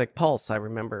electromagnetic pulse I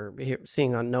remember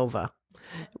seeing on Nova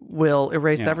will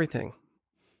erase Yeah. everything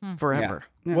forever.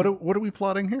 Yeah. What are we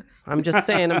plotting here? I'm just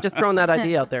saying, I'm just throwing that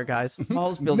idea out there, guys.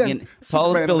 Paul's building Then an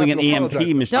Superman will have to EMP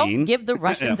apologize. machine. Don't give the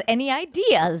Russians any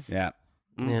ideas. Yeah.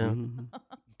 Yeah. Mhm.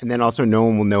 And then also, no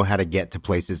one will know how to get to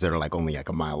places that are like only like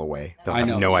a mile away. They'll I have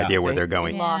know, no yeah. idea where they're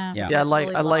going. Yeah. Yeah. Yeah, I like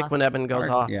Totally when lost. Eben goes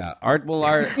off. Yeah.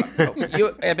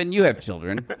 Evan, you have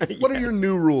children. What are your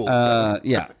new rules?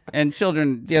 Yeah. And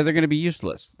children, they're going to be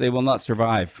useless. They will not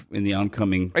survive in the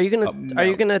oncoming. Are you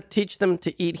gonna teach them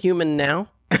to eat human now?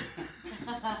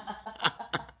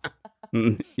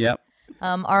 Yep.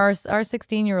 Our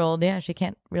 16-year-old, yeah, she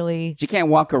can't really. She can't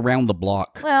walk around the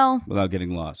block Well, without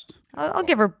getting lost. I'll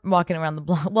give her walking around the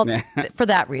block. Well, for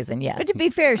that reason, yes. But to be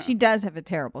fair, she does have a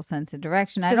terrible sense of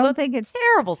direction. I She's don't a think it's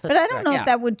terrible. But I don't know Yeah. if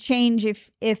that would change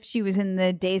if she was in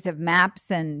the days of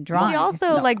maps and drawings. She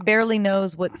also like barely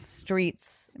knows what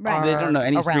streets Right. are They don't know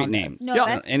any street around names. us. No, Yeah.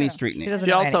 that's Any true. street She names. doesn't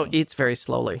She know also anything. eats very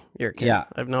slowly. Your kid. Yeah.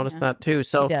 I've noticed that too.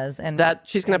 So She does, and that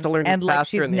she's gonna have to learn and like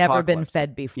faster she's in the never been apocalypse.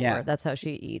 fed before. Yeah. That's how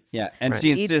she eats. Yeah. And Right.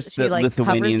 she Eats- insists she that like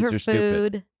Lithuanians covers her are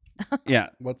stupid. food. Yeah.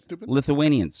 What's stupid?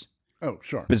 Lithuanians. Oh,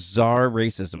 sure. Bizarre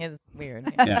racism. It's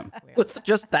weird. Yeah. With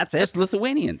just that's it. Just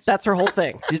Lithuanians. That's her whole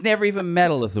thing. She's never even met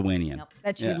a Lithuanian.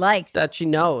 that she Yeah. likes. That she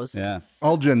knows. Yeah.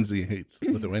 All Gen Z hates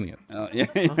Lithuanian.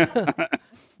 Yeah.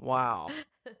 Wow.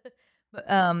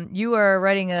 You are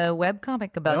writing a web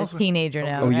comic about also- a teenager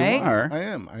now, Oh, you right? are? I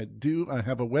am. I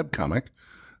have a webcomic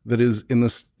that is in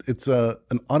this. It's an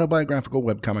autobiographical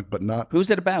webcomic, but not Who's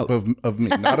it about? of me,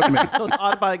 not of me. So it's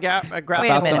autobiographic. Wait a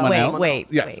About minute. someone Wait, else? wait.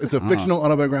 Yes, wait. it's a fictional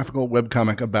autobiographical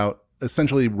webcomic about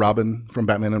essentially Robin from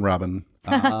Batman and Robin.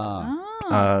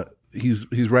 Ah. He's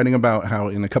writing about how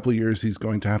in a couple of years he's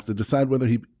going to have to decide whether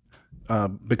he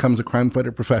becomes a crime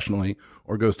fighter professionally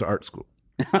or goes to art school.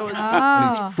 So is-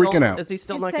 Oh. Freaking out. Is he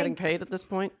still It's not like- getting paid at this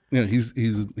point? You know, he's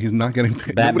not getting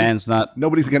paid. Batman's not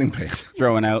Nobody's getting paid.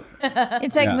 throwing out.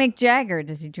 It's like Yeah. Mick Jagger.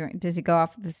 Does he go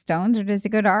off the Stones or does he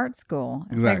go to art school?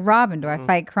 It's Exactly. like Robin. Do I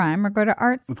fight crime or go to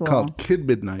art It's school? called Kid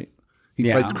Midnight. He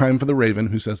Yeah. fights crime for the Raven,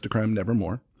 who says to crime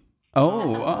nevermore.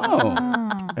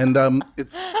 Oh. And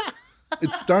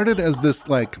it started as this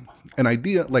like an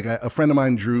idea. Like a friend of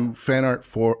mine drew fan art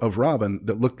of Robin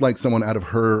that looked like someone out of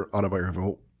her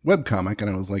autobiographical webcomic, and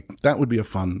I was like, that would be a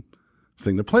fun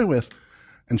thing to play with.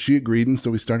 And she agreed, and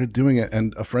so we started doing it.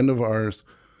 And a friend of ours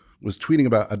was tweeting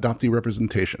about adoptee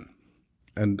representation.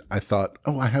 And I thought,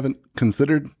 oh, I haven't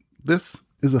considered this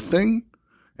is a thing.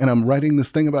 And I'm writing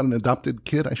this thing about an adopted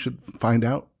kid. I should find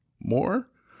out more.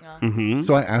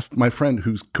 So I asked my friend,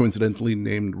 who's coincidentally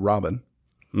named Robin.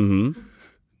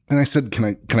 And I said,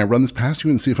 can I run this past you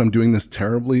and see if I'm doing this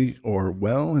terribly or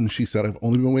well? And she said, I've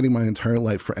only been waiting my entire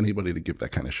life for anybody to give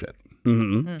that kind of shit.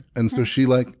 And so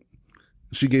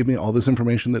she gave me all this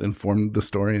information that informed the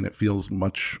story, and it feels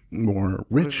much more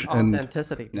rich. And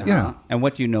Authenticity. yeah. And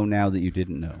what do you know now that you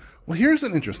didn't know? Well, here's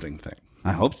an interesting thing.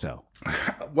 I hope so.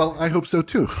 Well, I hope so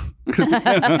too,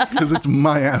 because it's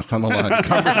my ass on the line.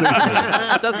 Conversation.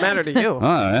 It doesn't matter to you.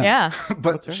 Oh, yeah. Yeah.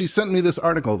 But she sent me this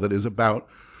article that is about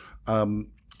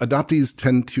adoptees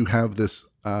tend to have this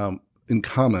in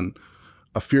common,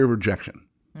 a fear of rejection.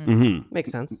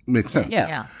 Makes sense. Makes sense.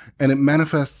 Yeah. And it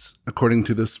manifests, according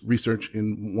to this research,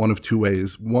 in one of two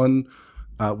ways. One,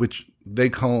 which they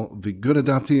call the good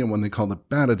adoptee, and one they call the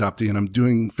bad adoptee. And I'm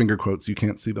doing finger quotes. You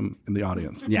can't see them in the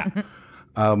audience. Yeah.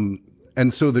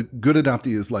 And so the good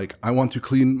adoptee is like, I want to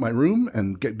clean my room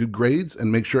and get good grades and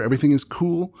make sure everything is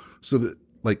cool so that,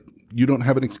 like, you don't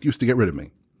have an excuse to get rid of me.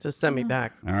 Just send me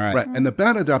back. All right. Right. And the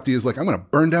bad adoptee is like, I'm going to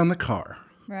burn down the car.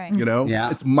 Right. You know,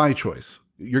 Yeah. It's my choice.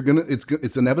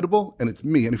 It's inevitable, and it's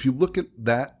me. And if you look at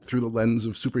that through the lens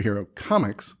of superhero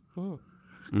comics,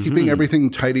 keeping everything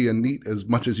tidy and neat as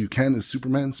much as you can is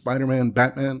Superman, Spider-Man,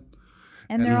 Batman,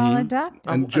 And they're all adopted.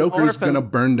 and An Joker's orphan. going to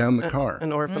burn down the car.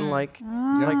 An orphan like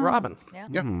Robin.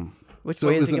 Yeah. Which So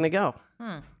way is is he it- going to go?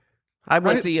 I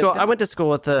went to school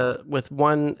with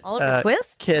one Oliver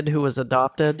Twist? kid who was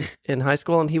adopted in high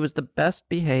school, and he was the best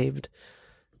behaved,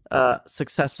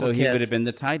 successful So kid. he would have been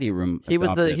the tidy room. He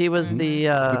was the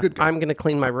The good guy. I'm going to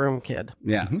clean my room kid.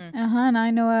 Yeah. And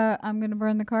I know I'm going to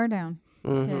burn the car down.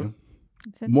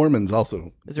 That's it. Mormons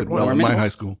also Is there did well in Mormons? my high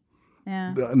school.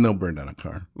 Yeah. And they'll burn down a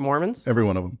car. Mormons? Every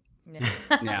one of them.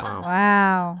 Yeah.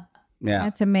 Wow. Yeah.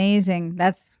 That's amazing.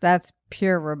 That's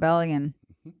pure rebellion.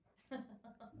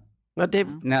 No,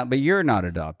 Dave, Now, but you're not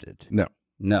adopted. No.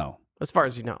 No. as far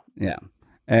as you know. Yeah.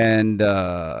 And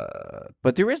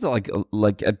but there is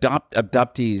adoptees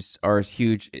are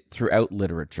huge throughout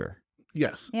literature.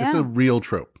 Yes. Yeah. It's a real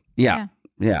trope. Yeah.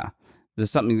 Yeah.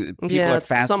 There's something that people yeah, are it's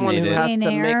someone who fascinated. has to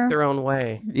Billionaire. make their own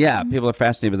way. Yeah, people are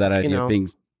fascinated with that idea know.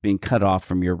 of being cut off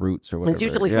from your roots or whatever. It's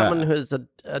usually Yeah. someone who's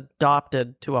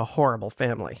adopted to a horrible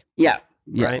family. Yeah.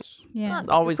 Right? Yes. Yeah. Not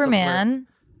Always the Superman.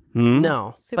 Hmm?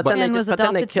 No, but Superman then was they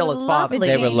adopted kill to his a father. lovely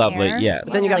They were lovely. Billionaire. Yeah.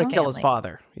 But then you got to Yeah. kill his Family.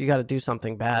 father. You got to do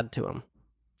something bad to him.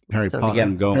 Harry So- Potter. Get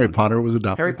 'em going. Harry Potter was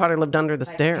adopted. Harry Potter lived under the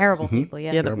stairs. Terrible people.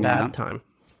 Yeah. He had a Terrible. bad time.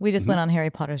 We just went on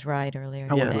Harry Potter's ride earlier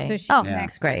How was today. So she's Oh,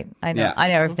 next. it's great. I know. Yeah. I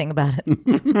know everything about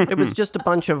it. It was just a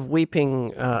bunch of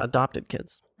weeping adopted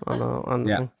kids on the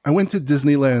Yeah. thing. I went to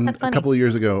Disneyland That's a funny. couple of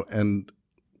years ago, and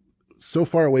so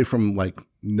far away from like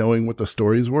knowing what the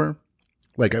stories were,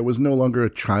 like I was no longer a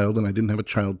child, and I didn't have a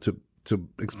child to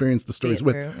experience the See stories it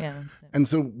with. through, yeah. And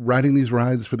so riding these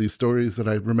rides for these stories that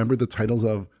I remembered the titles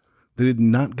of, they did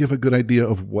not give a good idea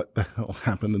of what the hell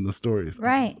happened in the stories.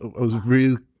 Right.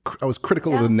 I was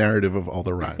critical of the narrative of all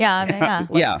the rides. Yeah, I mean, yeah.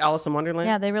 Yeah. Alice in Wonderland?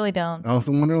 Yeah, they really don't. Alice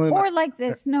in Wonderland. Or like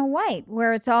the Snow White,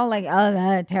 where it's all like,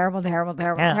 terrible, terrible,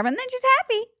 terrible, Yeah. terrible, and then just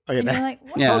happy. Oh, yeah, And that- you're like,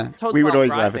 what? Yeah. Toad's We would Wild always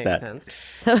Ride laugh at makes that.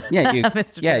 sense. Yeah, you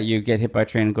Mr. yeah, J. you get hit by a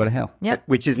train and go to hell. Yep.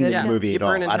 Which isn't in Yeah. the movie You at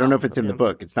all. burn in I don't know if hell. it's in the Yeah.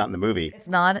 book. It's not in the movie. It's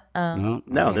not. No.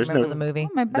 No, there's remember no. the movie.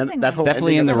 Oh, my buzzing That whole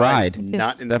Definitely ending in of the ride. ride's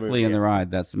Not in the Definitely movie. in the ride.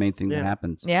 That's the main thing that Yeah.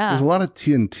 happens. Yeah, There's a lot of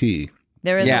TNT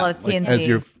there is Yeah, a lot of like,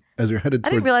 TNT. as you're headed I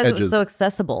towards didn't realize edges. it was so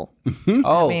accessible.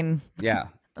 Oh, I mean, yeah.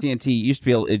 TNT used to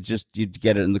be able. You'd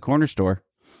get it in the corner store.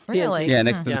 really? Yeah,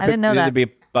 next to the. Yeah. I didn't know there'd that.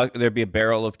 be there'd be a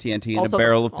barrel of TNT and a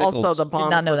barrel of pickles. Also, the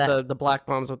bombs not know with that. the black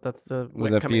bombs with the with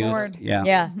wick a coming fuse. out. Yeah.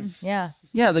 Yeah, yeah.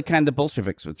 Yeah, the kind the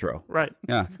Bolsheviks would throw. Right,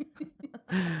 Yeah.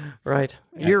 right.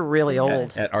 You're really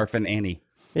old. At Arf and Annie.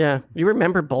 Yeah. You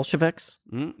remember Bolsheviks?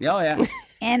 Mm? Oh yeah.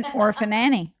 And Orphan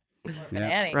Annie. Yeah.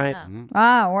 Annie, Right. yeah.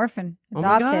 Ah, orphan. Oh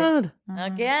my Adopted.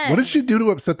 God. Again. What did she do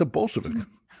to upset the Bolsheviks?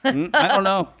 Mm, I don't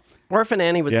know. Orphan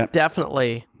Annie was Yeah.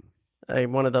 definitely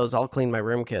one of those I'll clean my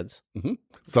room kids.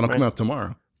 Sun will come out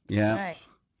tomorrow. Yeah.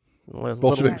 Right.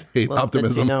 Bolsheviks hate little did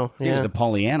optimism. you know. She was a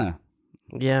Pollyanna.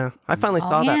 Yeah. I finally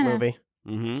saw that Pollyanna. movie,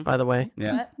 Mm-hmm. by the way.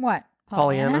 Yeah. What?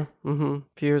 Pollyanna. Mm-hmm. A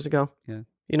few years ago. Yeah.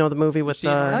 You know the movie with She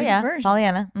in Oh it? yeah, version.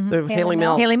 Pollyanna. Mhm. the Haley Haley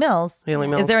Mills. Haley Mills. Haley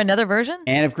Mills. Is there another version?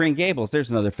 Anne of Green Gables. There's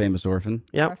another famous orphan.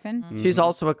 Yep. Orphan. She's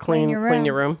also a clean your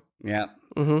room. Yeah.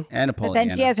 Mm-hmm. And a But Pollyanna.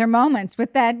 then she has her moments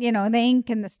with that, the ink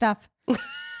and the stuff.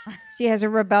 She has a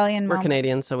rebellion We're moment.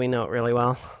 Canadian, so we know it really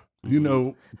well. You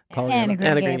know, Pollyanna. Green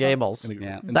Anna Green Gables. Gables.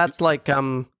 Yeah. And That's like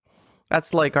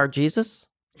That's like our Jesus.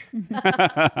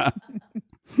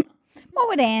 What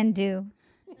would Anne do?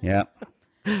 Yeah.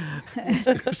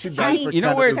 She died for You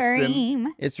know where- Canada's sin.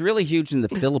 Cream. It's really huge in the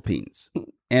Philippines.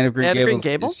 Anne of Green Anne of Green Gables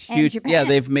Gables? is And huge. Japan. Yeah,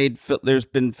 they've made. There's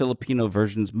been Filipino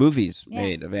movies Yeah.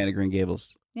 made of Anne of Green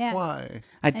Gables. Yeah. Why?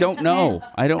 I don't know.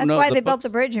 I don't That's know. why The they built books- the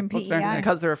bridge in books aren't PEI.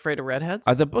 Because they're afraid of redheads.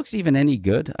 Are the books even any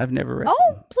good? I've never read.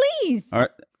 Oh, them. please.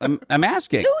 I'm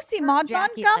asking. Lucy Maud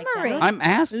Jackie like Montgomery. that. I'm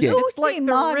asking. Lucy like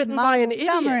they're Maud written by an idiot.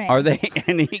 Montgomery. Are they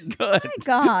any good? My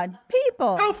God,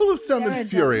 people. How full of sound They're and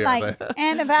fury are like they?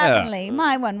 Anne of Avonlea,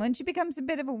 my one, when she becomes a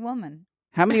bit of a woman.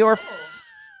 How many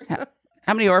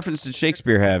How many orphans did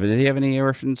Shakespeare have? Did he have any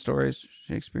orphan stories?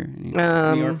 Shakespeare?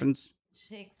 Any orphans?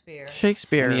 Shakespeare.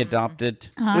 Shakespeare. Any adopted?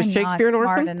 Was I'm Shakespeare not an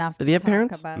smart orphan? enough Did to he have talk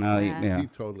parents? about No, that. yeah. He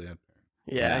totally had.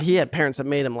 Yeah, he had parents that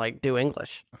made him like do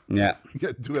English. Yeah. You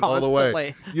gotta do it all the way.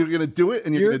 Constantly. You're gonna do it,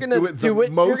 and you're, gonna do it the You're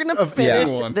most gonna of finish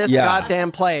anyone. this Yeah.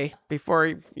 goddamn play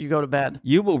before you go to bed.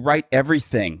 You will write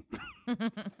everything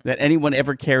that anyone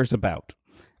ever cares about.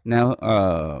 Now,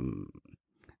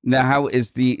 how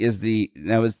is the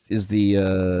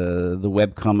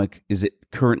webcomic? Is it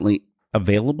currently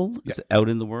available? Is it out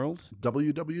in the world?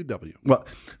 www. Well,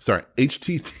 sorry,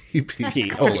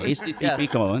 HTTP. Okay, HTTP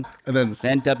colon And then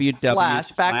then www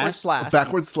Slash, backward slash.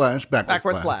 backward slash,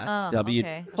 Backward slash. Oh, W-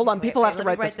 okay. Hold on, people have to let me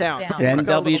write this down. then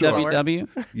Go a little slower. www.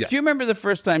 Yes. Do you remember the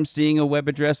first time seeing a web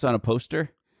address on a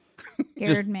poster?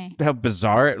 Scared me. How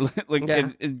bizarre it like Yeah.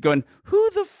 and going, who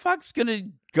the fuck's gonna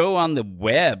go on the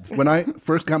web? When I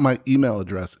first got my email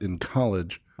address in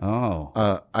college, Oh.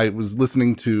 I was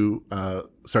listening to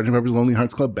Sgt. Pepper's Lonely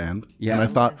Hearts Club Band, Yeah. and I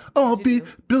thought, oh, I'll be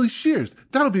Billy Shears.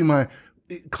 That'll be my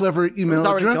clever email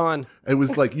already address. gone. It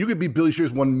was like you could be Billy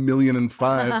Shears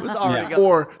 1,000,005. It was already Yeah. gone.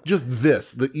 Or just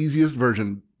this, the easiest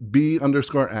version,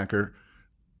 B_Acker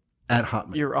at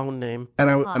Hotmail. Your own name. And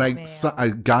Hotmail. I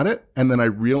got it, and then I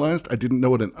realized I didn't know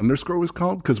what an underscore was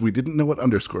called because we didn't know what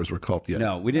underscores were called yet.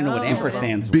 No, we didn't know what No.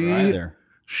 ampersands B- were either.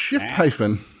 Shift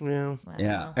hyphen Yeah.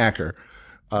 Yeah. Acker.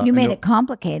 You made know- it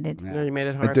complicated. No, you made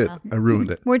it I hard. did. I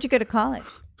ruined it. Where'd you go to college?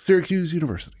 Syracuse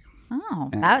University. Oh,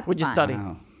 that's What'd you fun. study?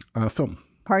 Wow. Film.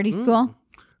 Party school?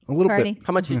 A little Party? bit.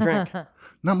 How much you drink?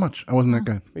 Not much. I wasn't that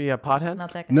guy. Were you a pothead?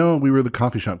 Not that guy. No, we were the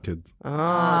coffee shop kids. Oh, drank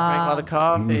a lot of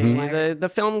coffee. The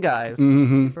film guys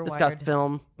Super discussed wired.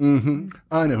 film.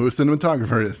 I know who a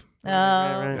cinematographer is. Oh,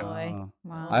 right. boy. Oh.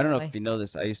 Wow. I don't know boy. if you know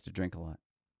this. I used to drink a lot.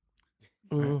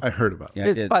 Mm. I heard about it. Yeah, I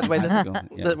This- did. by the way, in this high is- school.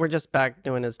 Yeah. We're just back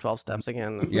doing his 12 steps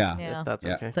again. Yeah. Yeah. If that's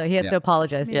Yeah. okay. So he has Yeah. to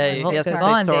apologize. Yeah, Yeah, he has to Go say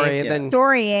on, sorry, Dave. and then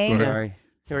Story, eh? Sorry.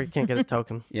 he can't get his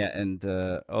token. Yeah, and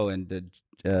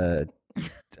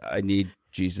I need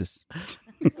Jesus.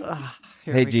 Here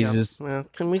Hey, we go. Jesus. Well,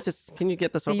 can you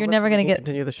get this So over you're with never so we going to can get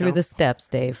continue the show? through the steps,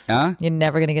 Dave. Huh? You're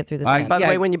never going to get through the I- steps. By the Yeah.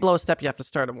 way, when you blow a step, you have to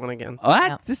start at one again. What?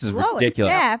 Yeah. This is Blow a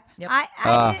ridiculous. step.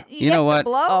 Yep. You know what?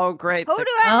 Blow? Oh, great. Who The,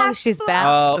 do I Oh, have she's to back.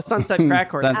 blow? Oh, the Sunset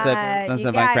Crack Horse. Sunset you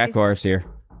my crack guys- horse here.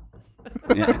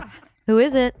 Yeah. Who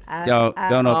is it?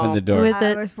 Don't open the door. Who is I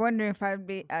it? was wondering if I'd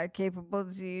be capable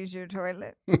to use your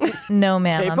toilet. No,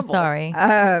 ma'am. I'm Capable. sorry.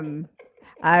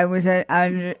 I was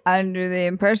under the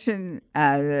impression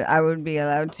that I would be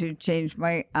allowed to change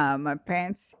my my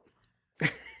pants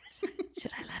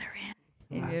Should I let her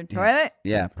in? in your toilet.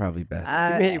 Yeah, probably best.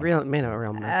 made a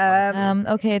real mess.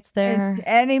 Okay, it's there.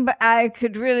 Anybody, I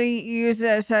could really use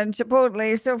some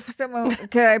Chipotle. So, for someone,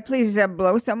 could I please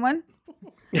blow someone?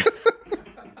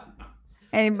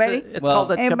 Anybody? It's Well-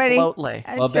 called a Anybody? Chipotle.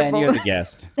 A Well, Ben, you're the Chipotle.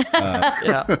 guest.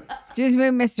 Yeah. Excuse me,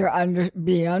 Mr.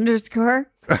 B underscore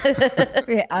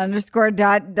B underscore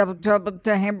dot double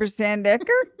to ampersand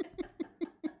Acker.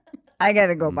 I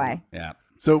gotta go by. Yeah.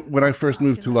 So when I first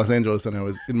moved to Los Angeles and I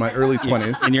was in my early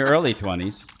 20s, In your early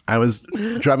 20s. I was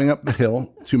driving up the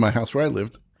hill to my house where I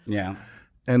lived, Yeah.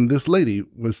 and this lady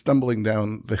was stumbling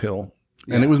down the hill.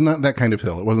 And Yeah. it was not that kind of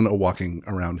hill. It wasn't a walking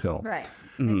around hill. Right.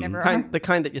 They never are. The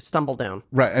kind that you stumble down.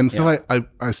 Right. And so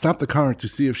I stopped the car to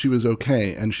see if she was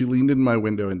okay. And she leaned in my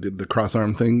window and did the cross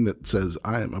arm thing that says,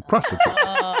 I am a prostitute.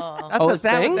 That's Oh, a is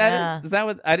that thing? what that Yeah. is? Is that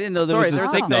what I didn't know there Sorry, was a there's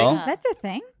a signal. thing. That's a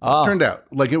thing. Oh, Turned out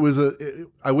like it was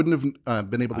I wouldn't have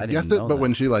been able I to didn't guess it, know but that.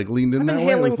 when she like leaned in I've that been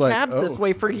way, it hailing was like, cabs this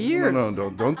way for years.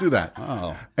 No, don't do that.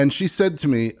 oh, And she said to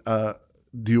me,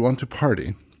 do you want to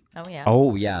party? Oh, yeah.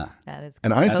 oh, yeah. That is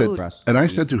And I code. said, and I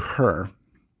said to her,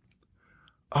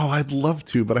 oh, I'd love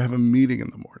to, but I have a meeting in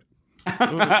the morning.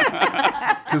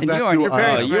 Because And that's you aren't, who I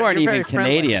am. you aren't You're even very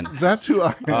friendly. Canadian. That's who I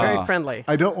am. Very friendly.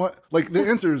 I don't want like the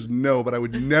answer is no, but I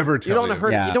would never tell You don't want to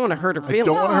hurt. Yeah. You don't want to hurt her I feelings.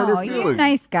 don't want to hurt her Oh, you're a feelings.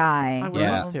 nice I guy. would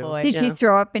Yeah. love to. Oh, boy. Did Yeah. she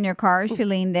throw up in your car as she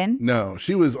leaned in? No,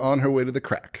 she was on her way to the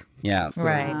crack. Yeah. So,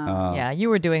 Right. uh, Yeah, you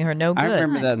were doing her no good. I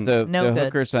remember that the No good.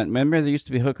 hookers on. Remember there used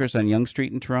to be hookers on Yonge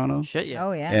Street in Toronto. Shit, yeah.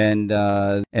 Oh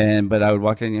yeah. But I would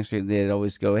walk down Yonge Street. They'd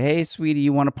always go, "Hey, sweetie,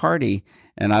 you want a party?"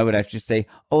 And I would actually say,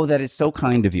 "Oh, that is so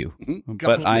kind of you,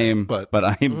 but I am, but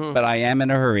I am in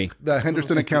a hurry." The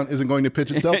Henderson account isn't going to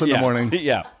pitch itself in Yeah. the morning.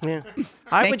 Yeah. Yeah.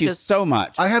 Thank you so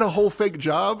much. I had a whole fake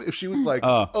job. If she was like,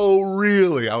 "Oh,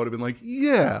 really?" I would have been like,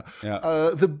 "Yeah, Yeah.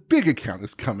 the big account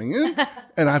is coming in,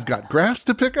 and I've got graphs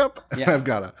to pick up, and Yeah. I've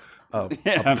got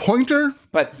a pointer."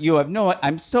 But you have no.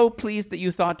 I'm so pleased that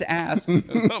you thought to ask.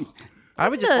 I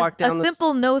would just walk down a the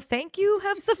simple no thank you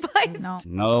have sufficed. No.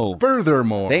 No.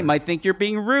 Furthermore, They might think you're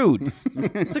being rude.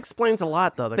 This explains a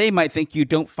lot, though. They might think you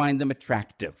don't find them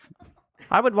attractive.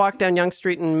 I would walk down Yonge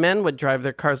Street and men would drive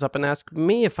their cars up and ask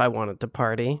me if I wanted to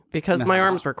party because my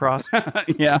arms were crossed.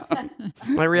 Yeah.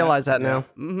 I realize that now.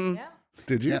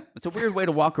 did you? Yeah. It's a weird way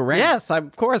to walk around. Yes,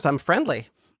 of course, I'm friendly.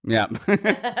 Yeah.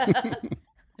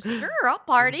 Sure, I'll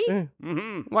party.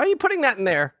 Why are you putting that in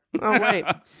there? Oh, wait.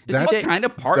 Did you That's- date... What kind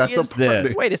of party That's is a party.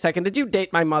 this? Wait a second. Did you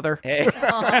date my mother?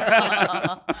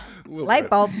 Light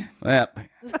bulb. Yep.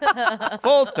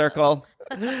 Full circle.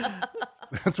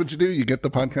 That's what you do. You get the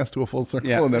podcast to a full circle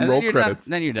Yeah. and then roll you're credits.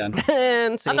 Done. Then you're done.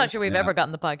 And see. I'm not sure we've ever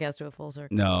gotten the podcast to a full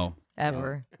circle. No.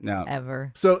 Ever. No.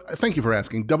 Ever. So thank you for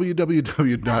asking.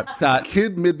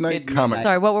 www.kidmidnightcomic.com.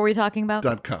 Sorry, what were we talking about?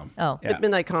 Oh, Yeah.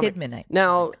 Midnight Comic. Kid Midnight.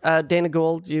 Now, Dana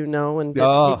Gould, you know, and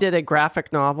Oh. he did a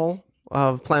graphic novel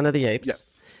of Planet of the Apes.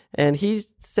 Yes. And he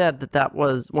said that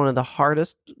was one of the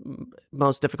hardest,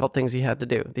 most difficult things he had to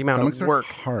do. The amount Comics of are work,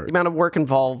 hard. the amount of work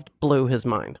involved blew his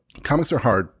mind. Comics are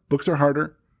hard. Books are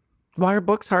harder Why are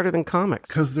books harder than comics?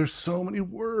 because there's so many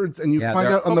words, and you Yeah, find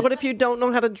they're- out on But the. what if you don't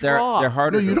know how to They're draw?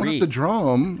 harder No, you to don't read. have to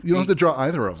draw them. You don't have to draw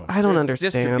either of them. I don't There's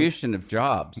understand. distribution of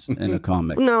jobs in a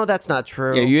comic. No, that's not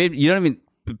true. Yeah, you don't even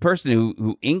the person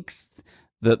who inks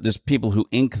there's people who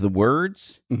ink the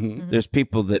words. Mhm. There's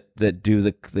people that do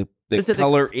the Is it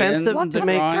color expensive in to the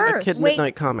make drawing. a first? Kid Wait.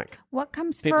 Midnight comic? What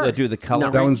comes People first? that do the color.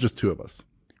 That one's just two of us.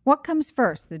 What comes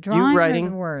first? The drawing You or the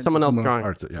writing, word? someone else Someone drawing.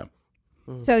 arts it, yeah.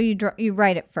 So you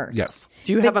write it first. Yes.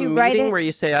 Do you But have a you write meeting it- where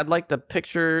you say, "I'd like the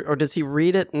picture," or does he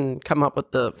read it and come up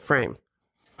with the frame?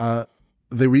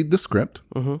 They read the script,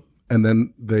 Mm-hmm. and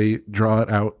then they draw it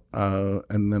out,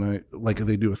 and then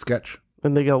they do a sketch.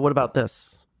 And they go, "What about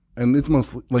this?" And it's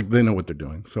mostly like they know what they're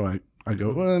doing. So I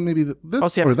go, well, maybe this Oh,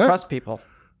 so you or have to that. trust people.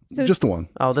 So Just the it's one.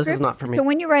 Oh, this is script- not for me. So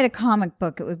when you write a comic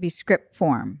book, it would be script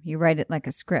form. You write it like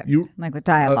a script, You- like with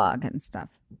dialogue and stuff.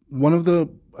 One of the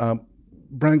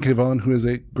Brian K. Vaughan, who is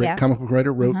a great Yeah. comic book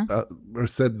writer, wrote or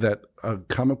said that a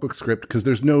comic book script, because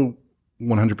there's no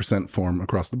 100% form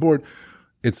across the board,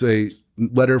 it's a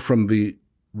letter from the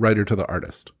writer to the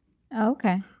artist. Oh,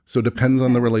 okay. So it depends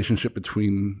on the relationship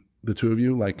between the two of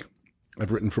you. Like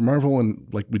I've written for Marvel, and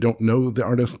like we don't know the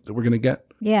artist that we're going to get,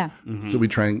 Yeah. so we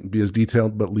try and be as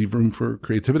detailed but leave room for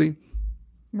creativity.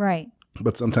 Right.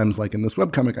 But sometimes, like in this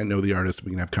webcomic, I know the artist.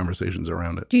 We can have conversations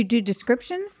around it. Do you do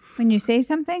descriptions when you say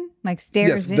something? Like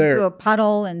stares Yes, they're- into a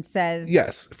puddle and says,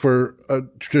 Yes, for a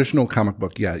traditional comic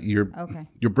book, yeah, you're Okay.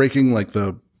 breaking like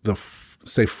the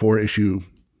say 4-issue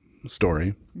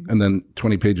story, and then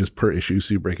 20 pages per issue.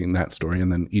 So you're breaking that story,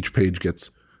 and then each page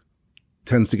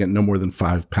tends to get no more than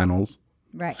 5 panels.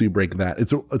 Right. So you break that.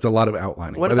 It's a lot of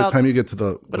outlining. What By about- the time you get to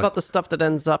the What about the stuff that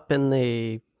ends up in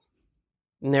the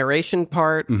narration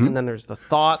part, and then there's the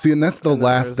thoughts? see, and that's the and then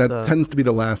last. there's That tends to be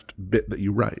the last bit that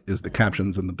you write is the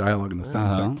captions and the dialogue and the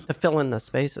sound effects. to fill in the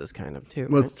spaces, kind of too.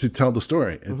 Well, right? it's to tell the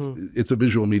story. It's a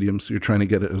visual medium, so you're trying to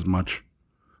get it as much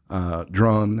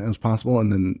drawn as possible,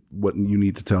 and then what you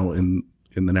need to tell in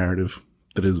the narrative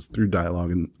that is through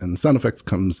dialogue and sound effects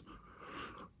comes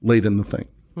late in the thing.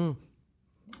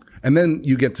 And then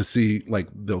you get to see, like,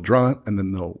 they'll draw it and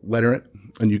then they'll letter it,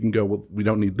 and you can go, well, we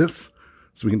don't need this,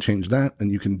 so we can change that,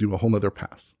 and you can do a whole nother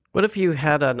pass. What if you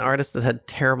had an artist that had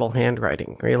terrible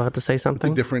handwriting? Are you allowed to say It's a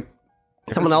something? different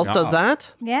Someone else does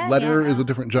that? Yeah. letter yeah. is a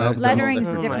different job. Lettering's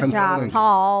a Oh, different my job. God.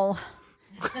 Paul.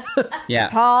 Yeah.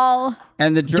 Paul.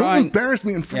 And the Don't drawing. embarrass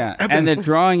me in front Yeah. of Evan. And the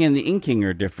drawing and the inking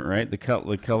are different, right? The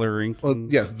color inking. Well,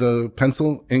 yes, the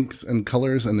pencil, inks, and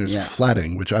colors, and there's Yeah.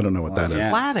 flatting, which I don't know what that is. Yeah.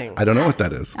 Flatting. I don't know what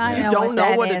that is. I You know don't what know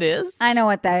that what it is? I know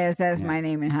what that is. That's my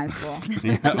name in high school.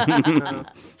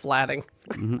 Flatting.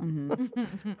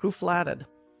 Who flatted?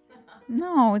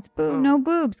 No, it's no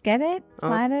boobs. Get it? Oh,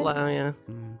 Flatted? yeah.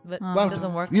 But it Flaut-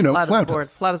 doesn't work. You know, Flat as a board.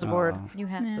 flautas. Flat as a board. You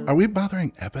have to. Are we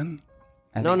bothering Eben?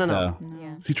 I No, think no, no. so.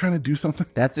 Yeah. Is he trying to do something?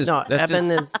 That's his. No, that's Eben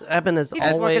his, is He's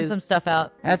just working always some stuff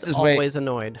out. That's his way. always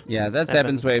annoyed. Yeah, that's Eben.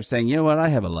 Eben's way of saying, you know what? I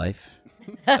have a life.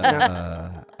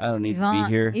 I don't need to be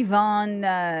here. Yvonne,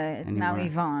 it's now Anymore.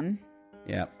 Yvonne.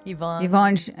 Yeah. Yvonne.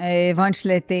 Yvonne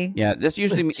Schlitti. Yeah. This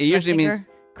usually means Schlesinger.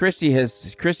 Christy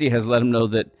has let him know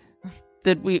that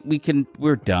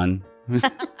we're done.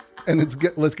 And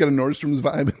let's get a Nordstrom's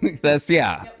vibe. That's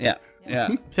yeah.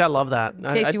 See, I love that.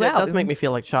 Chase It you out. does make me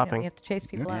feel like You shopping. have to chase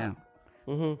people Yeah.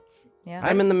 out. Yeah.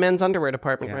 I'm in the men's underwear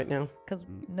department Yeah. right now. Because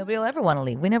nobody will ever want to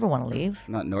leave. We never want to leave.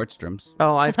 Not Nordstrom's.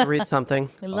 Oh, I have to read something.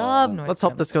 We love Nordstrom. Let's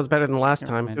hope this goes better than last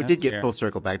time. We did get full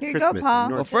circle back to Here you go, Christmas. Paul.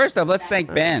 Well, first off, let's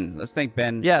thank Ben. Let's thank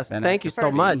Ben. Yes, Ben thank you Acker so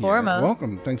for much. being here. Foremost.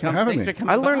 Welcome. Thanks for having Thanks me. for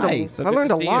coming I learned by. a, So I good learned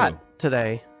to a see lot you.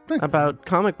 today Thanks. about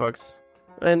comic books.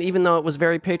 And even though it was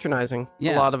very patronizing,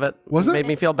 Yeah. a lot of it Was it? made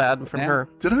me feel bad from Yeah. her.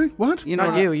 Did I? What? You know,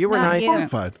 Not you. You were Not nice. you.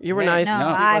 Horrified. You were Hey, nice. No, No,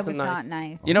 She I wasn't was nice. not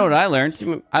nice. You know what I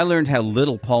learned? I learned how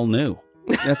little Paul knew.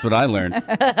 That's what I learned.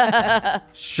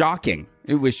 Shocking.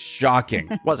 It was shocking.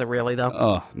 Was it really, though?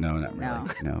 Oh, no, not really.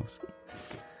 No.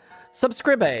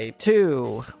 Subscribe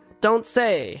to Don't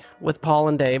Say with Paul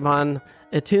and Dave on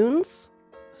iTunes,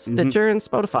 Stitcher, and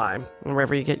Spotify, and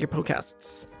wherever you get your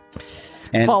podcasts.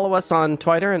 And Follow us on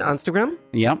Twitter and Instagram.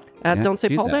 Yep. At Don't Say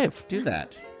do Paul that. Dave.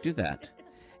 Do that.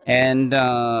 And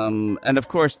of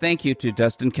course, thank you to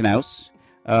Dustin Knaus.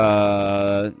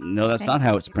 No, that's not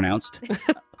how it's pronounced.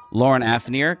 Lauren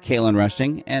Afnier, Kaylin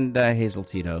Rushing, and Hazel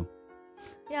Tito.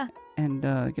 Yeah. And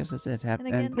I guess that's it. And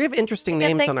again- We have interesting Yeah,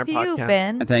 names thanks on our to podcast. you,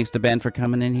 Ben. And thanks to Ben for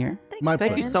coming in here. My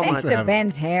Thank you pleasure. so Thanks much. for To having me.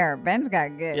 Ben's hair. Ben's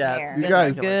got good Yeah, hair. You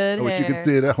guys, Good I wish you could hair.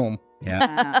 see it at home.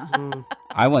 Yeah. Mm.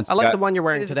 I once I like got, the one you're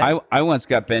wearing today. I once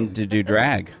got Ben to do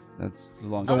drag. That's the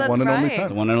long The that's one and only right. the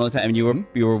time. one and only time. And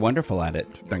you were wonderful at it.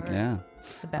 Thank you. Yeah.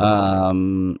 The best.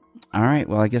 All right.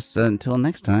 Well, I guess until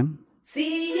next time.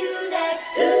 See you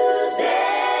next Tuesday.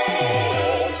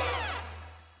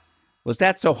 Was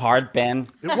that so hard, Ben?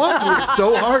 It was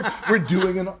so hard. We're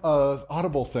doing an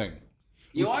Audible thing.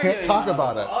 You we are can't doing talk an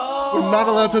about it. We're not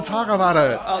allowed to talk about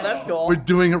it. Oh, that's cool. We're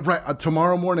doing it right.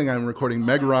 Tomorrow morning, I'm recording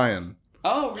Meg Ryan.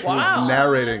 Oh, Wow.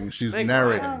 Narrating. She's Meg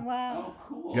narrating. Oh, wow.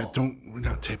 Yeah, we're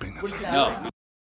not taping this. No.